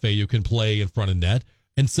Deulofeu can play in front of net.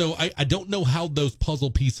 And so I don't know how those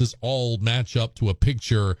puzzle pieces all match up to a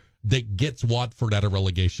picture that gets Watford out of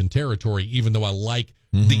relegation territory, even though I like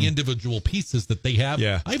the individual pieces that they have.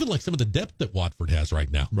 Yeah. I even like some of the depth that Watford has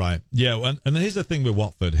right now. Right. Yeah. And here's the thing with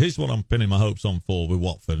Watford. Here's what I'm pinning my hopes on for with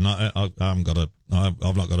Watford. And I've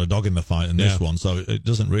not got a dog in the fight in this one, so it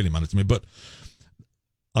doesn't really matter to me. But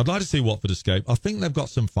I'd like to see Watford escape. I think they've got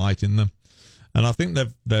some fight in them. And I think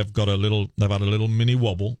they've had a little mini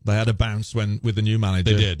wobble. They had a bounce with the new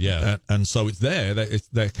manager. They did, yeah. And so it's there.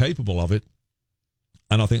 They're capable of it.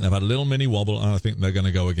 And I think they've had a little mini wobble, and I think they're going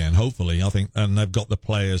to go again, hopefully. And they've got the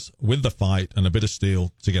players with the fight and a bit of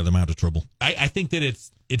steel to get them out of trouble. I think that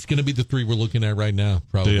it's going to be the three we're looking at right now,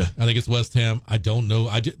 probably. I think it's West Ham. I don't know.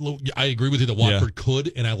 I agree with you that Watford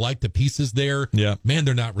could, and I like the pieces there. Yeah. Man,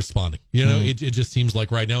 they're not responding. It just seems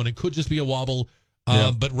like right now, and it could just be a wobble.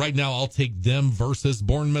 But right now, I'll take them versus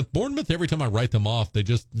Bournemouth. Bournemouth, every time I write them off, they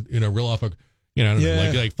just, reel off like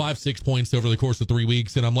 5-6 points over the course of 3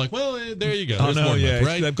 weeks, and I'm like, well, there you go. I know,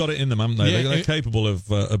 right? They've got it in them, haven't they? They're capable of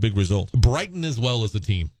a big result. Brighton as well as a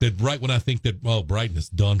team. That right when I think that, Brighton is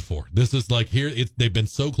done for. This is like they've been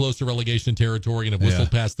so close to relegation territory and have whistled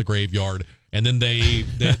past the graveyard, and then they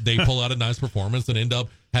pull out a nice performance and end up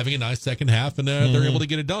having a nice second half, and they're able to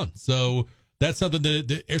get it done. So that's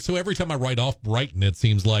something so every time I write off Brighton, it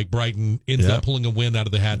seems like Brighton ends up pulling a win out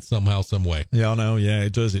of the hat somehow, some way. Yeah, I know. Yeah,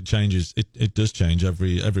 it does. It changes. It does change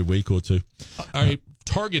every week or two. All right,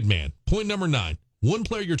 target man. Point number 9. One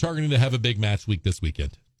player you're targeting to have a big match week this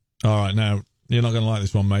weekend. All right, now you're not going to like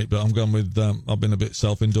this one, mate, but I'm going with. I've been a bit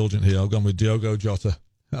self-indulgent here. I've gone with Diogo Jota.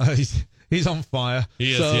 He's on fire.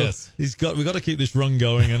 He is, yes. We've got to keep this run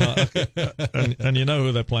going, and you know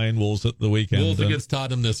who they're playing, Wolves at the weekend. Wolves against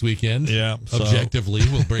Tottenham this weekend. Yeah, objectively,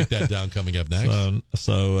 we'll break that down coming up next.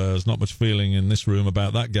 So there's not much feeling in this room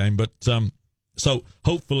about that game, but so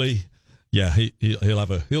hopefully,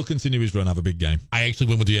 he'll continue his run, have a big game. I actually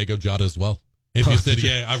went with Diogo Jota as well. If you said,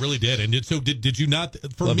 I really did. And so did you not?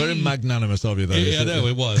 For me, very magnanimous of you, though. Yeah, no,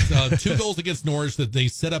 it was. 2 goals against Norwich that they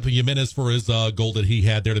set up Jimenez for his goal that he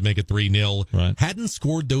had there to make it 3-0. Right. Hadn't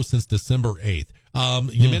scored, though, since December 8th.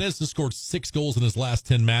 Jimenez has scored 6 goals in his last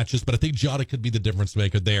 10 matches, but I think Jota could be the difference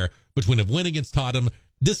maker there between a win against Tottenham.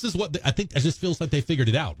 This is what I think. It just feels like they figured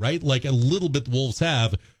it out, right? Like a little bit the Wolves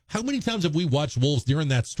have. How many times have we watched Wolves during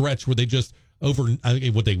that stretch where they just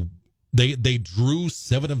They drew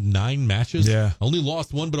 7 of 9 matches. Yeah. Only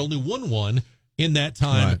lost 1, but only won 1 in that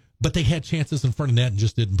time. Right. but they had chances in front of net and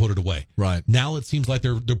just didn't put it away. Right. Now it seems like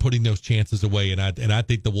they're putting those chances away, and I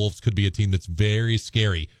think the Wolves could be a team that's very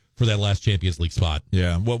scary for that last Champions League spot.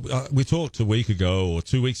 Yeah. Well, we talked a week ago or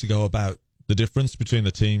 2 weeks ago about the difference between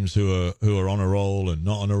the teams who are on a roll and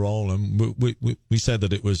not on a roll, and we said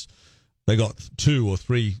that it was they got 2 or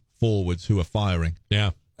 3 forwards who are firing.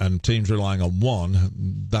 Yeah. And teams relying on one,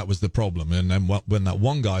 that was the problem. And then when that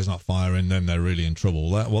one guy's not firing, then they're really in trouble.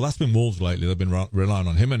 That's been Wolves lately. They've been relying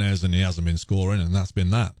on Jimenez, and he hasn't been scoring, and that's been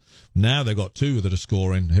that. Now they've got 2 that are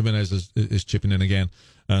scoring. Jimenez is chipping in again,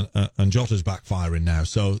 and Jota's back firing now.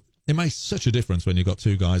 So it makes such a difference when you've got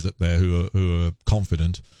 2 guys up there who are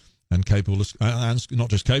confident and capable of, and not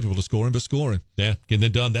just capable of scoring, but scoring. Yeah, getting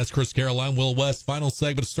it done. That's Chris Carroll. I'm Will West. Final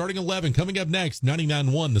segment, starting 11. Coming up next,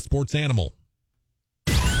 99.1, the Sports Animal.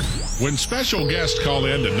 When special guests call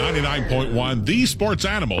in to 99.1 The Sports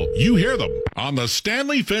Animal, you hear them on the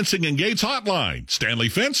Stanley Fencing and Gates hotline,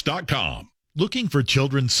 stanleyfence.com. Looking for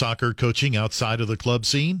children's soccer coaching outside of the club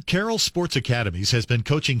scene? Carroll Sports Academies has been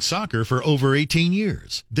coaching soccer for over 18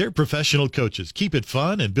 years. Their professional coaches keep it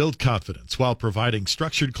fun and build confidence while providing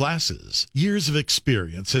structured classes. Years of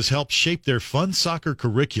experience has helped shape their fun soccer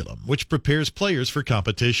curriculum, which prepares players for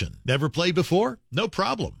competition. Never played before? No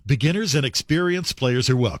problem. Beginners and experienced players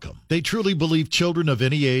are welcome. They truly believe children of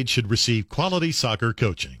any age should receive quality soccer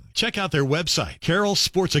coaching. Check out their website,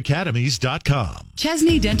 carrollsportsacademies.com.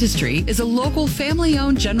 Chesney Dentistry is a local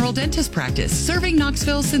family-owned general dentist practice serving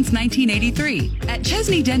Knoxville since 1983. At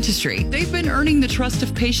Chesney Dentistry, they've been earning the trust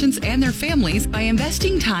of patients and their families by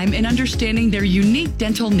investing time in understanding their unique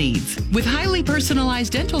dental needs. With highly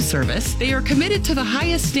personalized dental service, they are committed to the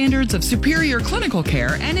highest standards of superior clinical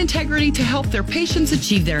care and integrity to help their patients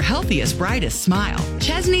achieve their healthiest, brightest smile.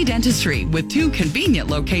 Chesney Dentistry with 2 convenient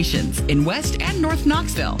locations in West and North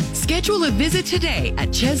Knoxville. Schedule a visit today at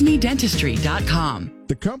chesneydentistry.com.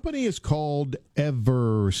 The company is called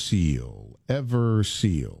Everseal.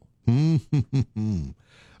 Everseal.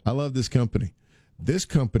 I love this company. This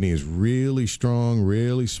company is really strong,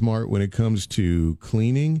 really smart when it comes to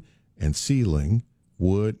cleaning and sealing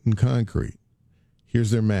wood and concrete. Here's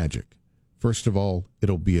their magic. First of all,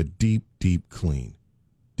 it'll be a deep, deep clean.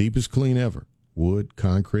 Deepest clean ever. Wood,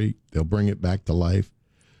 concrete, they'll bring it back to life.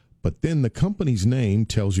 But then the company's name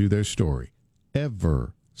tells you their story.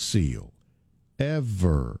 Everseal.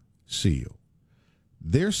 Everseal.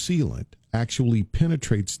 Their sealant actually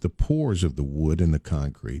penetrates the pores of the wood and the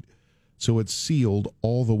concrete, so it's sealed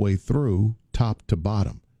all the way through, top to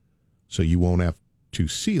bottom. So you won't have to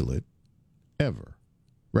seal it ever.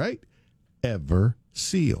 Right?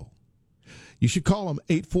 Everseal. You should call them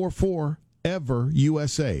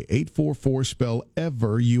 844-EVER-USA. 844 spell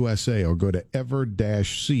EVER-USA, or go to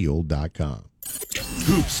ever-seal.com.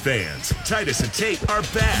 Hoops fans, Titus and Tate are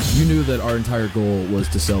back. You knew that our entire goal was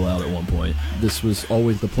to sell out at one point. This was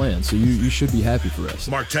always the plan, so you should be happy for us.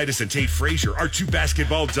 Mark Titus and Tate Frazier are 2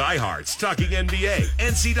 basketball diehards talking NBA,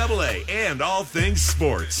 NCAA, and all things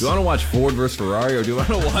sports. Do you want to watch Ford versus Ferrari, or do you want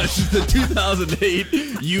to watch the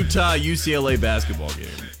 2008 Utah-UCLA basketball game?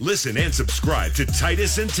 Listen and subscribe to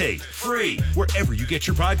Titus and Tate, free, wherever you get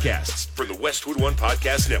your podcasts, from the Westwood One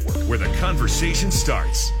Podcast Network, where the conversation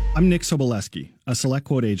starts. I'm Nick Soboleski, a Select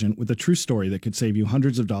Quote agent with a true story that could save you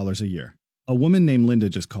hundreds of dollars a year. A woman named Linda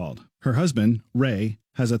just called. Her husband, Ray,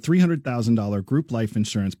 has a $300,000 group life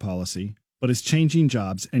insurance policy, but is changing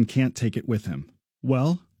jobs and can't take it with him.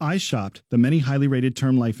 Well, I shopped the many highly rated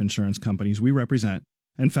term life insurance companies we represent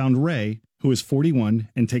and found Ray, who is 41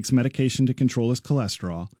 and takes medication to control his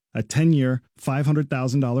cholesterol, a 10-year,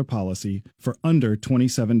 $500,000 policy for under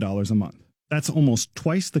 $27 a month. That's almost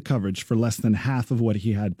twice the coverage for less than half of what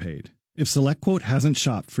he had paid. If SelectQuote hasn't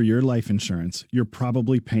shopped for your life insurance, you're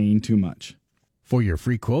probably paying too much. For your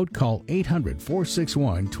free quote, call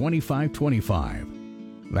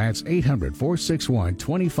 800-461-2525. That's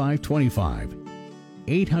 800-461-2525.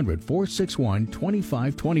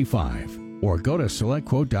 800-461-2525. Or go to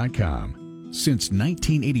SelectQuote.com. Since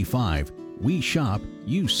 1985, we shop,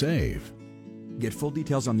 you save. Get full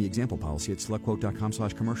details on the example policy at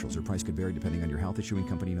selectquote.com/commercials. Your price could vary depending on your health, issuing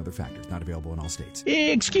company, and other factors. Not available in all states.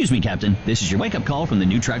 Excuse me, Captain. This is your wake-up call from the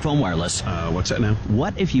new TracFone Wireless. What's that now?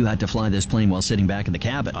 What if you had to fly this plane while sitting back in the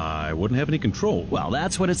cabin? I wouldn't have any control. Well,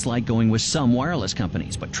 that's what it's like going with some wireless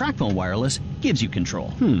companies, but TracFone Wireless gives you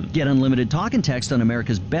control. Get unlimited talk and text on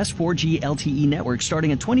America's best 4G LTE network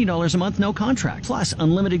starting at $20 a month, no contract, plus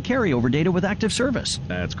unlimited carryover data with active service.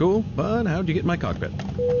 That's cool, but how'd you get in my cockpit?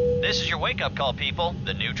 This is your wake-up call, people.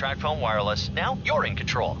 The new TracFone Wireless. Now you're in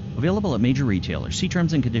control. Available at major retailers. See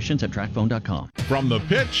terms and conditions at TracFone.com. From the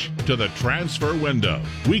pitch to the transfer window,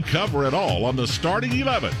 we cover it all on the Starting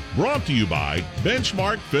 11. Brought to you by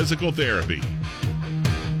Benchmark Physical Therapy.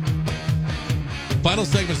 Final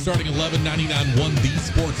segment starting 11:99.1 The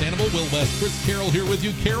Sports Animal. Will West, Chris Carroll here with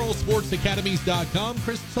you. CarrollSportsAcademies.com.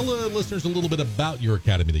 Chris, tell the listeners a little bit about your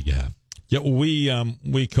academy that you have. Yeah, we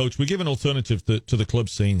coach. We give an alternative to the club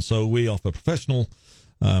scene. So we offer professional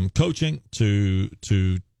coaching to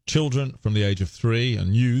children from the age of 3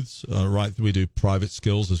 and youths. Right, we do private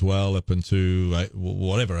skills as well up into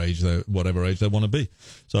whatever age they want to be.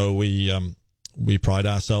 So we pride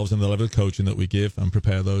ourselves in the level of coaching that we give and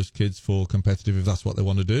prepare those kids for competitive if that's what they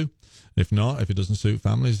want to do. If not, if it doesn't suit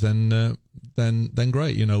families, then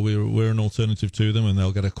great. You know, we're an alternative to them, and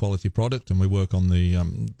they'll get a quality product. And we work on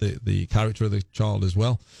the character of the child as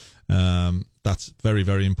well. That's very,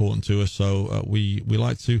 very important to us. So we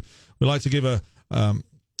like to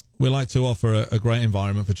offer a great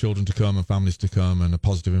environment for children to come and families to come, and a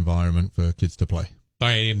positive environment for kids to play. All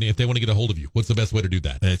right, and if they want to get a hold of you, what's the best way to do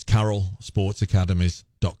that? It's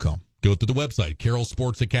CarrollSportsAcademies.com. Go to the website,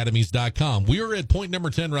 CarrollSportsAcademies.com. We are at point number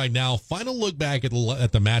 10 right now. Final look back at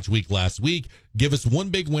the match week last week. Give us one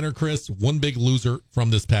big winner, Chris, one big loser from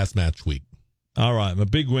this past match week. All right, the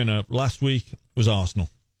big winner last week was Arsenal.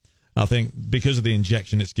 I think because of the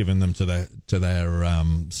injection it's given them to their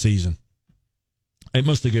season. It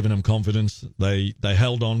must have given them confidence. They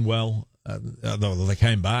held on well. They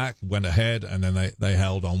came back, went ahead, and then they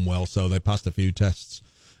held on well. So they passed a few tests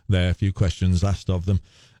there, a few questions asked of them.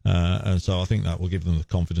 And so I think that will give them the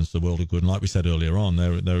confidence the world of good. And like we said earlier on,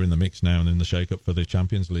 they're in the mix now and in the shake-up for the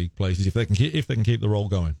Champions League places if they can keep the roll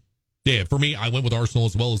going. Yeah, for me, I went with Arsenal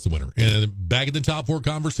as well as the winner. And back in the top 4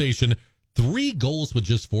 conversation, 3 goals with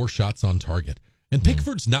just 4 shots on target. And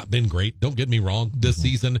Pickford's not been great, don't get me wrong, this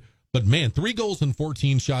season. But, man, 3 goals and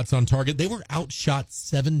 14 shots on target. They were outshot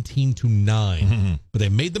 17-9. But they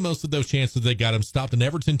made the most of those chances they got. Them stopped an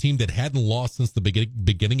Everton team that hadn't lost since the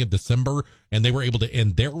beginning of December, and they were able to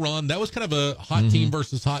end their run. That was kind of a hot team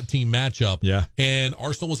versus hot team matchup. Yeah. And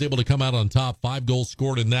Arsenal was able to come out on top. 5 goals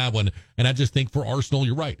scored in that one. And I just think for Arsenal,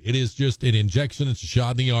 you're right. It is just an injection. It's a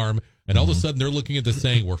shot in the arm. And all of a sudden, they're looking at this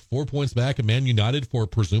saying, we're 4 points back of Man United for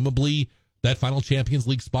presumably that final Champions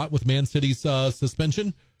League spot with Man City's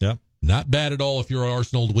suspension. Yeah. Not bad at all if you're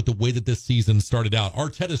Arsenal with the way that this season started out.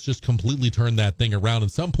 Arteta's just completely turned that thing around,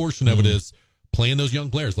 and some portion of it is playing those young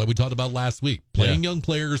players, like we talked about last week. Playing young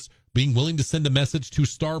players, being willing to send a message to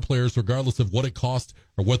star players, regardless of what it costs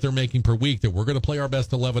or what they're making per week, that we're going to play our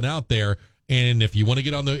best 11 out there. And if you want to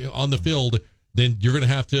get on the field, then you're going to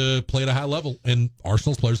have to play at a high level. And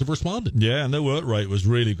Arsenal's players have responded. Yeah, and their work rate was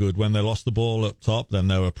really good. When they lost the ball up top, then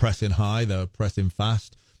they were pressing high, they were pressing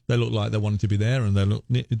fast. They looked like they wanted to be there, and they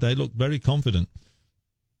looked very confident.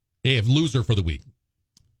 Hey, loser for the week.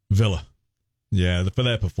 Villa. Yeah, for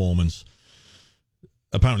their performance.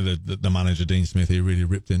 Apparently the manager, Dean Smith, he really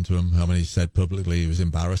ripped into him. I mean, he said publicly he was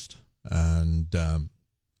embarrassed. And they're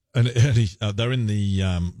in the,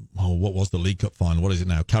 what was the League Cup final? What is it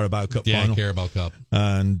now? Carabao Cup final? Yeah, Carabao Cup.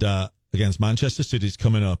 And against Manchester City's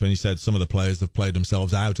coming up, and he said some of the players have played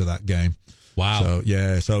themselves out of that game. Wow. So,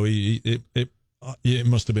 yeah, so it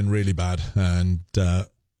must have been really bad, and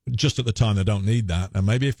just at the time they don't need that. And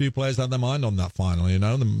maybe a few players had their mind on that final. You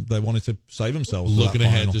know, they wanted to save themselves. Looking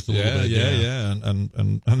ahead final. just a little bit. Yeah,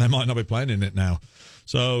 and they might not be playing in it now.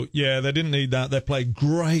 So yeah, they didn't need that. They played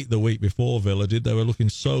great the week before. Villa did. They were looking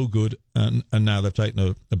so good, and now they've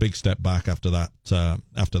taken a big step back after that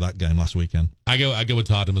game last weekend. I go with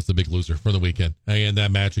Tottenham as the big loser for the weekend. And that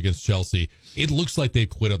match against Chelsea, it looks like they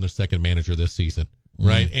quit on their second manager this season.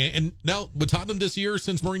 Right. And now with Tottenham this year,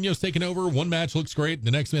 since Mourinho's taken over, one match looks great. The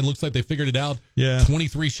next man looks like they figured it out. Yeah.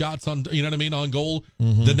 23 shots on, you know what I mean, on goal.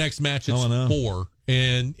 The next match it's 4.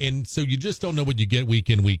 And so you just don't know what you get week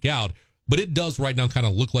in, week out. But it does right now kind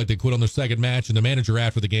of look like they quit on their second match. And the manager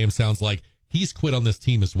after the game sounds like he's quit on this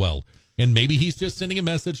team as well. And maybe he's just sending a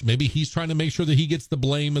message. Maybe he's trying to make sure that he gets the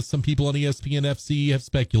blame, as some people on ESPN FC have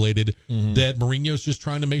speculated, that Mourinho's just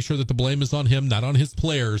trying to make sure that the blame is on him, not on his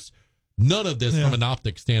players. None of this from an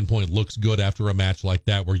optic standpoint looks good after a match like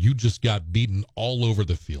that where you just got beaten all over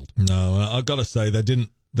the field. No, I've got to say they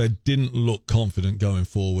didn't look confident going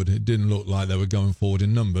forward. It didn't look like they were going forward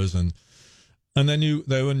in numbers, and they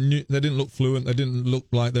didn't look fluent. They didn't look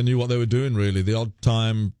like they knew what they were doing really. The odd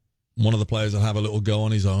time one of the players would have a little go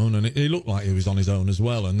on his own, and he looked like he was on his own as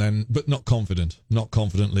well, but not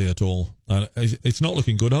confidently at all. It's not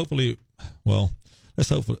looking good. Hopefully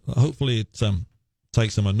it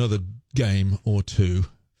takes them another game or two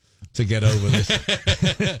to get over this.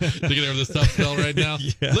 To get over this tough spell right now.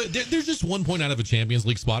 Yeah. Look, there's just 1 point out of a Champions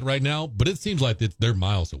League spot right now, but it seems like they're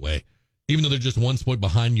miles away. Even though they're just 1 point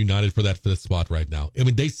behind United for that fifth spot right now. I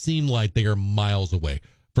mean, they seem like they are miles away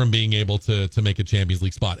from being able to make a Champions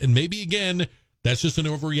League spot. And maybe, again, that's just an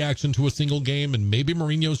overreaction to a single game, and maybe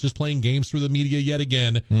Mourinho's just playing games through the media yet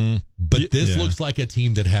again. But this looks like a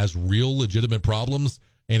team that has real legitimate problems,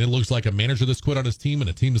 and it looks like a manager that's quit on his team and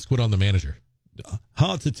a team that's quit on the manager.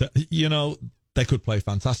 Hard to tell. You know, they could play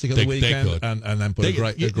fantastic at the weekend and then put a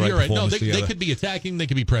great performance No, together. they could be attacking. They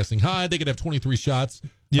could be pressing high. They could have 23 shots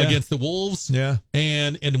against the Wolves. Yeah.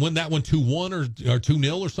 And win that one 2-1 or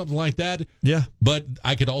 2-0 or something like that. Yeah. But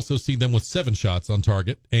I could also see them with 7 shots on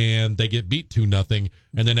target, and they get beat 2-0.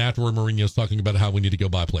 And then afterward, Mourinho's talking about how we need to go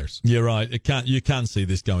buy players. You're right. You can see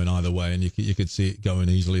this going either way, and you could see it going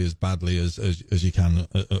easily as badly as you can.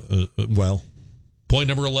 Well. Point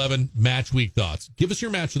number 11, match week thoughts. Give us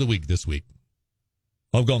your match of the week this week.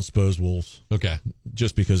 I've gone Spurs Wolves. Okay.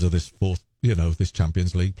 Just because of this this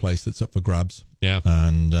Champions League place that's up for grabs. Yeah.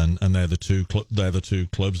 And they're the two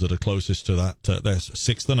clubs that are closest to that. They're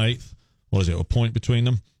 6th and 8th. What is it? A point between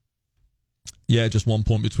them? Yeah, just 1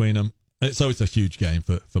 point between them. So it's a huge game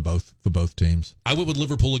for both teams. I went with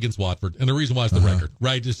Liverpool against Watford, and the reason why is the record,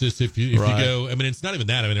 right? It's just if you go, I mean, it's not even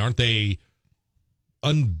that. I mean, aren't they? They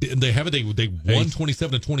won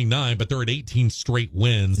 27-29, but they're at 18 straight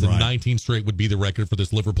wins, and 19 straight would be the record for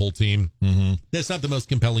this Liverpool team. Mm-hmm. That's not the most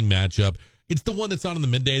compelling matchup. It's the one that's on in the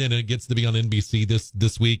midday, and it gets to be on NBC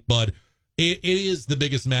this week. But it is the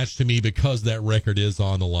biggest match to me because that record is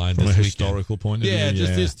on the line from this a weekend. Historical point of view. Yeah,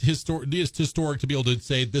 just historic to be able to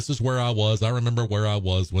say this is where I was. I remember where I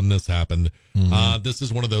was when this happened. Mm-hmm. This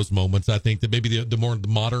is one of those moments. I think that maybe the more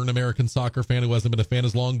modern American soccer fan who hasn't been a fan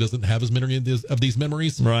as long doesn't have as many of these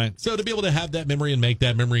memories. Right. So to be able to have that memory and make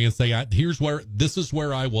that memory and say, this is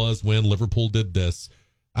where I was when Liverpool did this.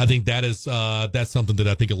 I think that's something that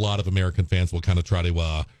I think a lot of American fans will kind of try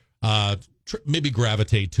to maybe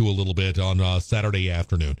gravitate to a little bit on Saturday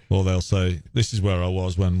afternoon. Well, they'll say, this is where I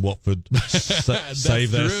was when Watford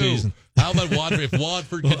saved their season. How about Watford? If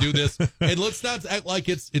Watford can do this, and let's not act like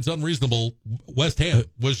it's unreasonable. West Ham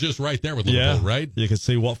was just right there with Liverpool, right? You could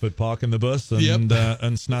see Watford parking the bus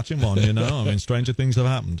and snatching one, I mean, stranger things have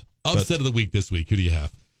happened. Upset of the week this week, who do you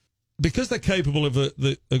have? Because they're capable of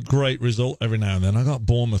a great result every now and then, I got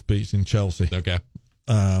Bournemouth beating Chelsea. Okay.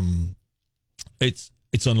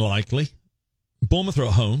 It's unlikely. Bournemouth are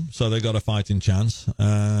at home, so they got a fighting chance.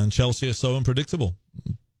 And Chelsea are so unpredictable.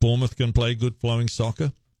 Bournemouth can play good flowing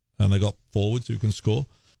soccer, and they got forwards who can score.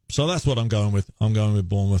 So that's what I'm going with. I'm going with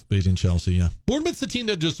Bournemouth beating Chelsea, yeah. Bournemouth's the team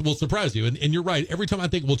that just will surprise you. And you're right. Every time I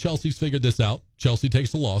think, well, Chelsea's figured this out, Chelsea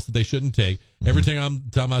takes a loss that they shouldn't take. Every time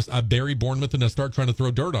I bury Bournemouth and I start trying to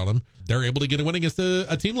throw dirt on them, they're able to get a win against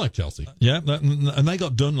a team like Chelsea. Yeah, and they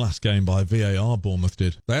got done last game by VAR, Bournemouth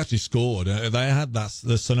did. They actually scored. They had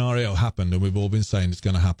the scenario happened, and we've all been saying it's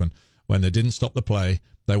going to happen. When they didn't stop the play,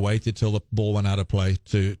 they waited till the ball went out of play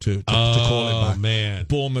to call it back. Man.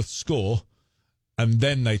 Bournemouth score. And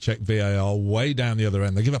then they check VAR way down the other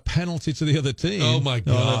end. They give a penalty to the other team. Oh, my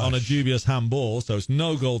God. On a dubious handball. So it's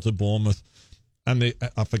no goal to Bournemouth. And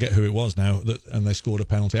I forget who it was now. And they scored a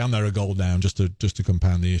penalty. And they're a goal down just to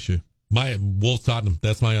compound the issue. My Wolves Tottenham.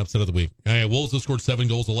 That's my upset of the week. Wolves have scored 7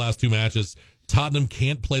 goals the last 2 matches. Tottenham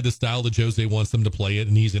can't play the style that Jose wants them to play it,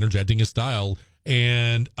 and he's interjecting his style.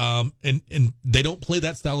 And they don't play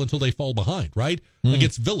that style until they fall behind, right? Like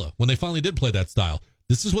it's Villa when they finally did play that style.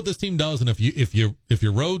 This is what this team does, and if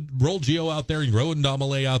you roll Gio out there, and you roll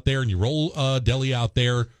Ndombele out there, and you roll Dele out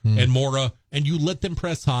there, and Mora, and you let them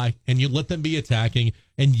press high, and you let them be attacking,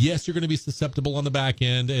 and yes, you're going to be susceptible on the back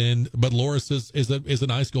end, but Loris is a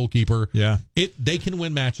nice goalkeeper. Yeah, they can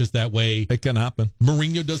win matches that way. It can happen.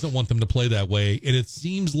 Mourinho doesn't want them to play that way, and it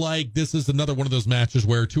seems like this is another one of those matches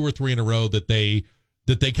where 2 or 3 in a row that they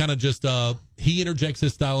kind of just he interjects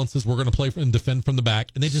his style and says we're going to play and defend from the back,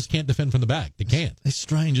 and they just can't defend from the back. They can't. It's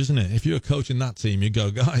strange, isn't it? If you're coaching that team, you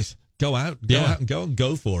go, guys, go out and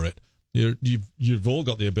go for it. You've all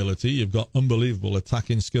got the ability. You've got unbelievable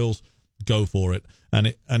attacking skills. Go for it.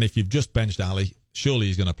 And if you've just benched Ali, surely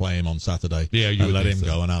he's going to play him on Saturday. Yeah, you and would let him so.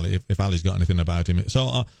 go. And Ali, if Ali's got anything about him,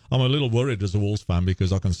 so I'm a little worried as a Wolves fan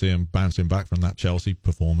because I can see him bouncing back from that Chelsea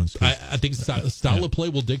performance. I think style of play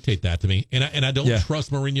will dictate that to me, and I don't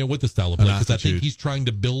trust Mourinho with the style of play because I think he's trying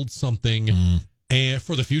to build something and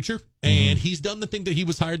for the future, and he's done the thing that he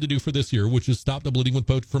was hired to do for this year, which is stop the bleeding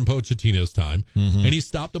from Pochettino's time, and he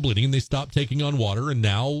stopped the bleeding, and they stopped taking on water, and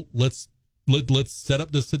now let's set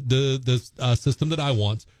up the system that I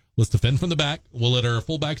want. Let's defend from the back. We'll let our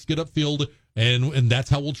fullbacks get upfield, and that's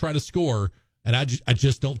how we'll try to score. And I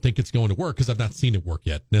just don't think it's going to work because I've not seen it work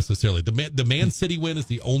yet necessarily. The Man City win is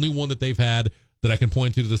the only one that they've had that I can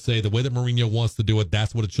point to say the way that Mourinho wants to do it,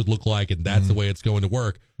 that's what it should look like, and that's the way it's going to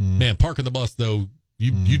work. Man, parking the bus, though,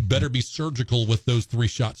 you'd better be surgical with those 3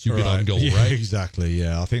 shots you get on goal, right? Exactly,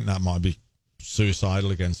 yeah. I think that might be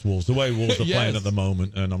suicidal against Wolves. The way Wolves are playing at the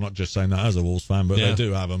moment, and I'm not just saying that as a Wolves fan, but they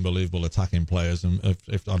do have unbelievable attacking players. And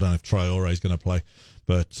if I don't know if Traore is going to play,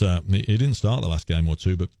 but he didn't start the last game or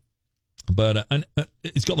two, but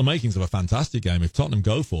it's got the makings of a fantastic game. If Tottenham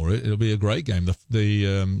go for it, it'll be a great game.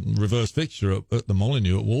 The reverse fixture at the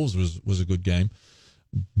Molineux at Wolves was a good game.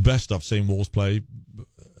 Best I've seen Wolves play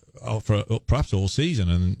for perhaps all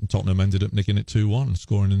season, and Tottenham ended up nicking it 2-1,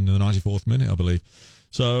 scoring in the 94th minute, I believe.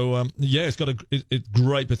 So it's got a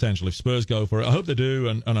great potential if Spurs go for it. I hope they do,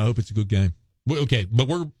 and I hope it's a good game. Okay, but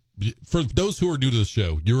for those who are new to the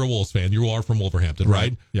show, you're a Wolves fan. You are from Wolverhampton,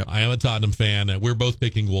 right? Yeah. I am a Tottenham fan. We're both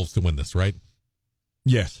picking Wolves to win this, right?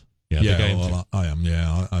 Yes. Yeah, I am.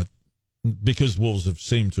 Yeah, because Wolves have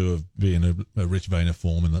seemed to have been a rich vein of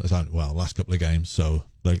form in the last couple of games. So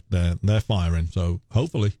they're firing. So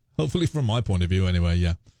hopefully from my point of view, anyway.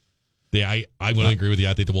 Yeah. Yeah, I'm going to agree with you.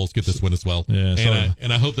 I think the Wolves get this win as well. Yeah,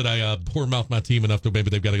 and I hope that I poor mouth my team enough to maybe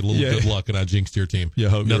they've got a little good luck and I jinxed your team. Yeah,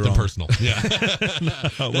 hope nothing you're personal. Yeah.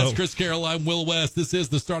 That's Chris Carroll. I'm Will West. This is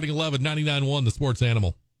the Starting 11, 99.1, the Sports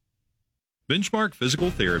Animal. Benchmark Physical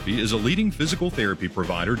Therapy is a leading physical therapy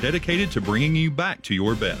provider dedicated to bringing you back to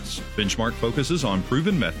your best. Benchmark focuses on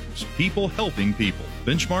proven methods, people helping people.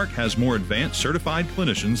 Benchmark has more advanced certified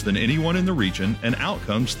clinicians than anyone in the region and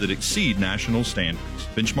outcomes that exceed national standards.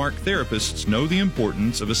 Benchmark therapists know the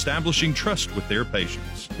importance of establishing trust with their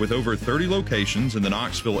patients. With over 30 locations in the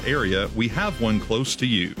Knoxville area, we have one close to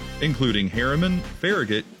you, including Harriman,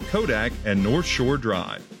 Farragut, Kodak, and North Shore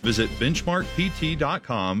Drive. Visit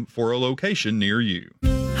benchmarkpt.com for a location near you.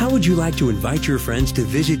 How would you like to invite your friends to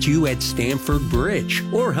visit you at Stamford Bridge?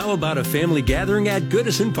 Or how about a family gathering at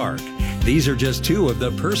Goodison Park? These are just 2 of the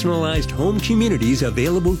personalized home communities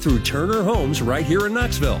available through Turner Homes right here in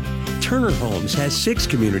Knoxville. Turner Homes has 6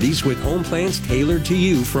 communities with home plans tailored to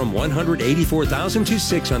you from $184,000 to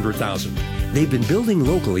 $600,000. They've been building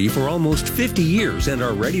locally for almost 50 years and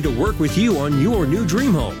are ready to work with you on your new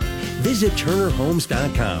dream home. Visit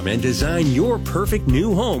TurnerHomes.com and design your perfect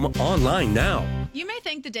new home online now. You may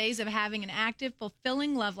think the days of having an active,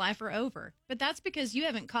 fulfilling love life are over, but that's because you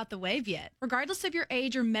haven't caught the wave yet. Regardless of your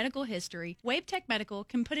age or medical history, Wave Tech Medical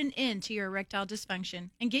can put an end to your erectile dysfunction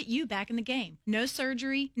and get you back in the game. No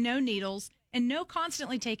surgery, no needles, and no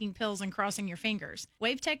constantly taking pills and crossing your fingers.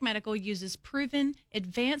 Wave Tech Medical uses proven,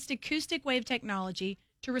 advanced acoustic wave technology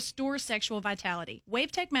to restore sexual vitality.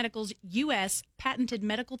 Wave Tech Medical's U.S. patented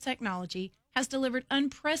medical technology has delivered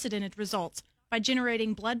unprecedented results by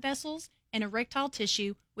generating blood vessels and erectile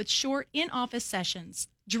tissue with short in-office sessions.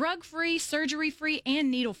 Drug-free, surgery-free, and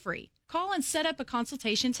needle-free. Call and set up a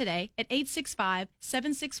consultation today at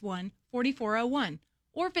 865-761-4401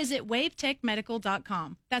 or visit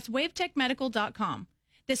wavetechmedical.com. That's wavetechmedical.com.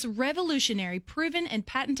 This revolutionary, proven, and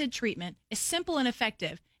patented treatment is simple and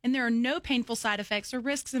effective, and there are no painful side effects or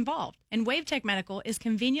risks involved. And Wave Tech Medical is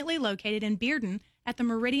conveniently located in Bearden at the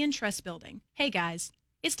Meridian Trust Building. Hey guys,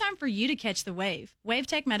 it's time for you to catch the wave.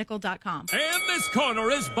 WaveTechMedical.com. And this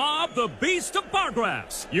corner is Bob, the Beast of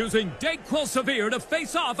Bargrass, using Dayquil Severe to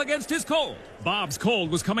face off against his cold. Bob's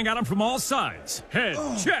cold was coming at him from all sides. Head,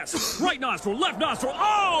 chest, right nostril, left nostril.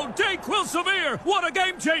 Oh, Dayquil Severe! What a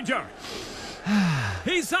game changer!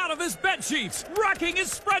 He's out of his bed sheets, wrecking his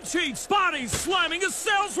spreadsheets, bodies slamming his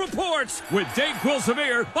sales reports. With Dayquil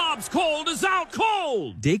Severe, Bob's cold is out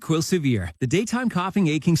cold. Dayquil Severe, the daytime coughing,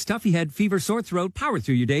 aching, stuffy head, fever, sore throat, power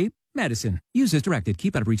through your day medicine. Use as directed.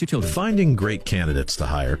 Keep out of reach of children. Finding great candidates to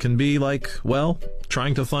hire can be like, well,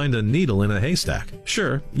 trying to find a needle in a haystack.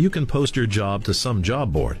 Sure, you can post your job to some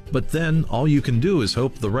job board, but then all you can do is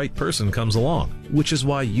hope the right person comes along, which is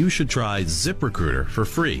why you should try ZipRecruiter for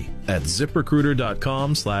free at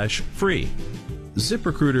ZipRecruiter.com/free.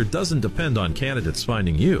 ZipRecruiter doesn't depend on candidates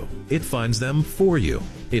finding you. It finds them for you.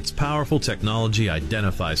 Its powerful technology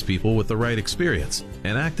identifies people with the right experience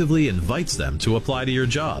and actively invites them to apply to your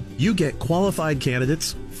job. You get qualified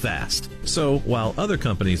candidates fast. So while other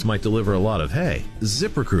companies might deliver a lot of hay,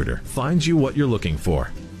 ZipRecruiter finds you what you're looking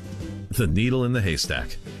for. The needle in the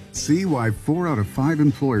haystack. See why 4 out of 5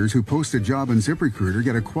 employers who post a job on ZipRecruiter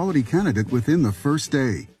get a quality candidate within the first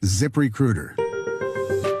day. ZipRecruiter,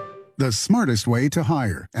 the smartest way to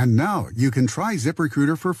hire. And now you can try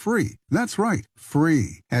ZipRecruiter for free. That's right,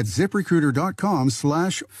 free at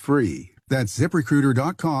ZipRecruiter.com/free. That's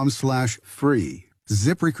ZipRecruiter.com/free.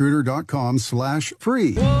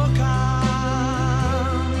 ZipRecruiter.com/free.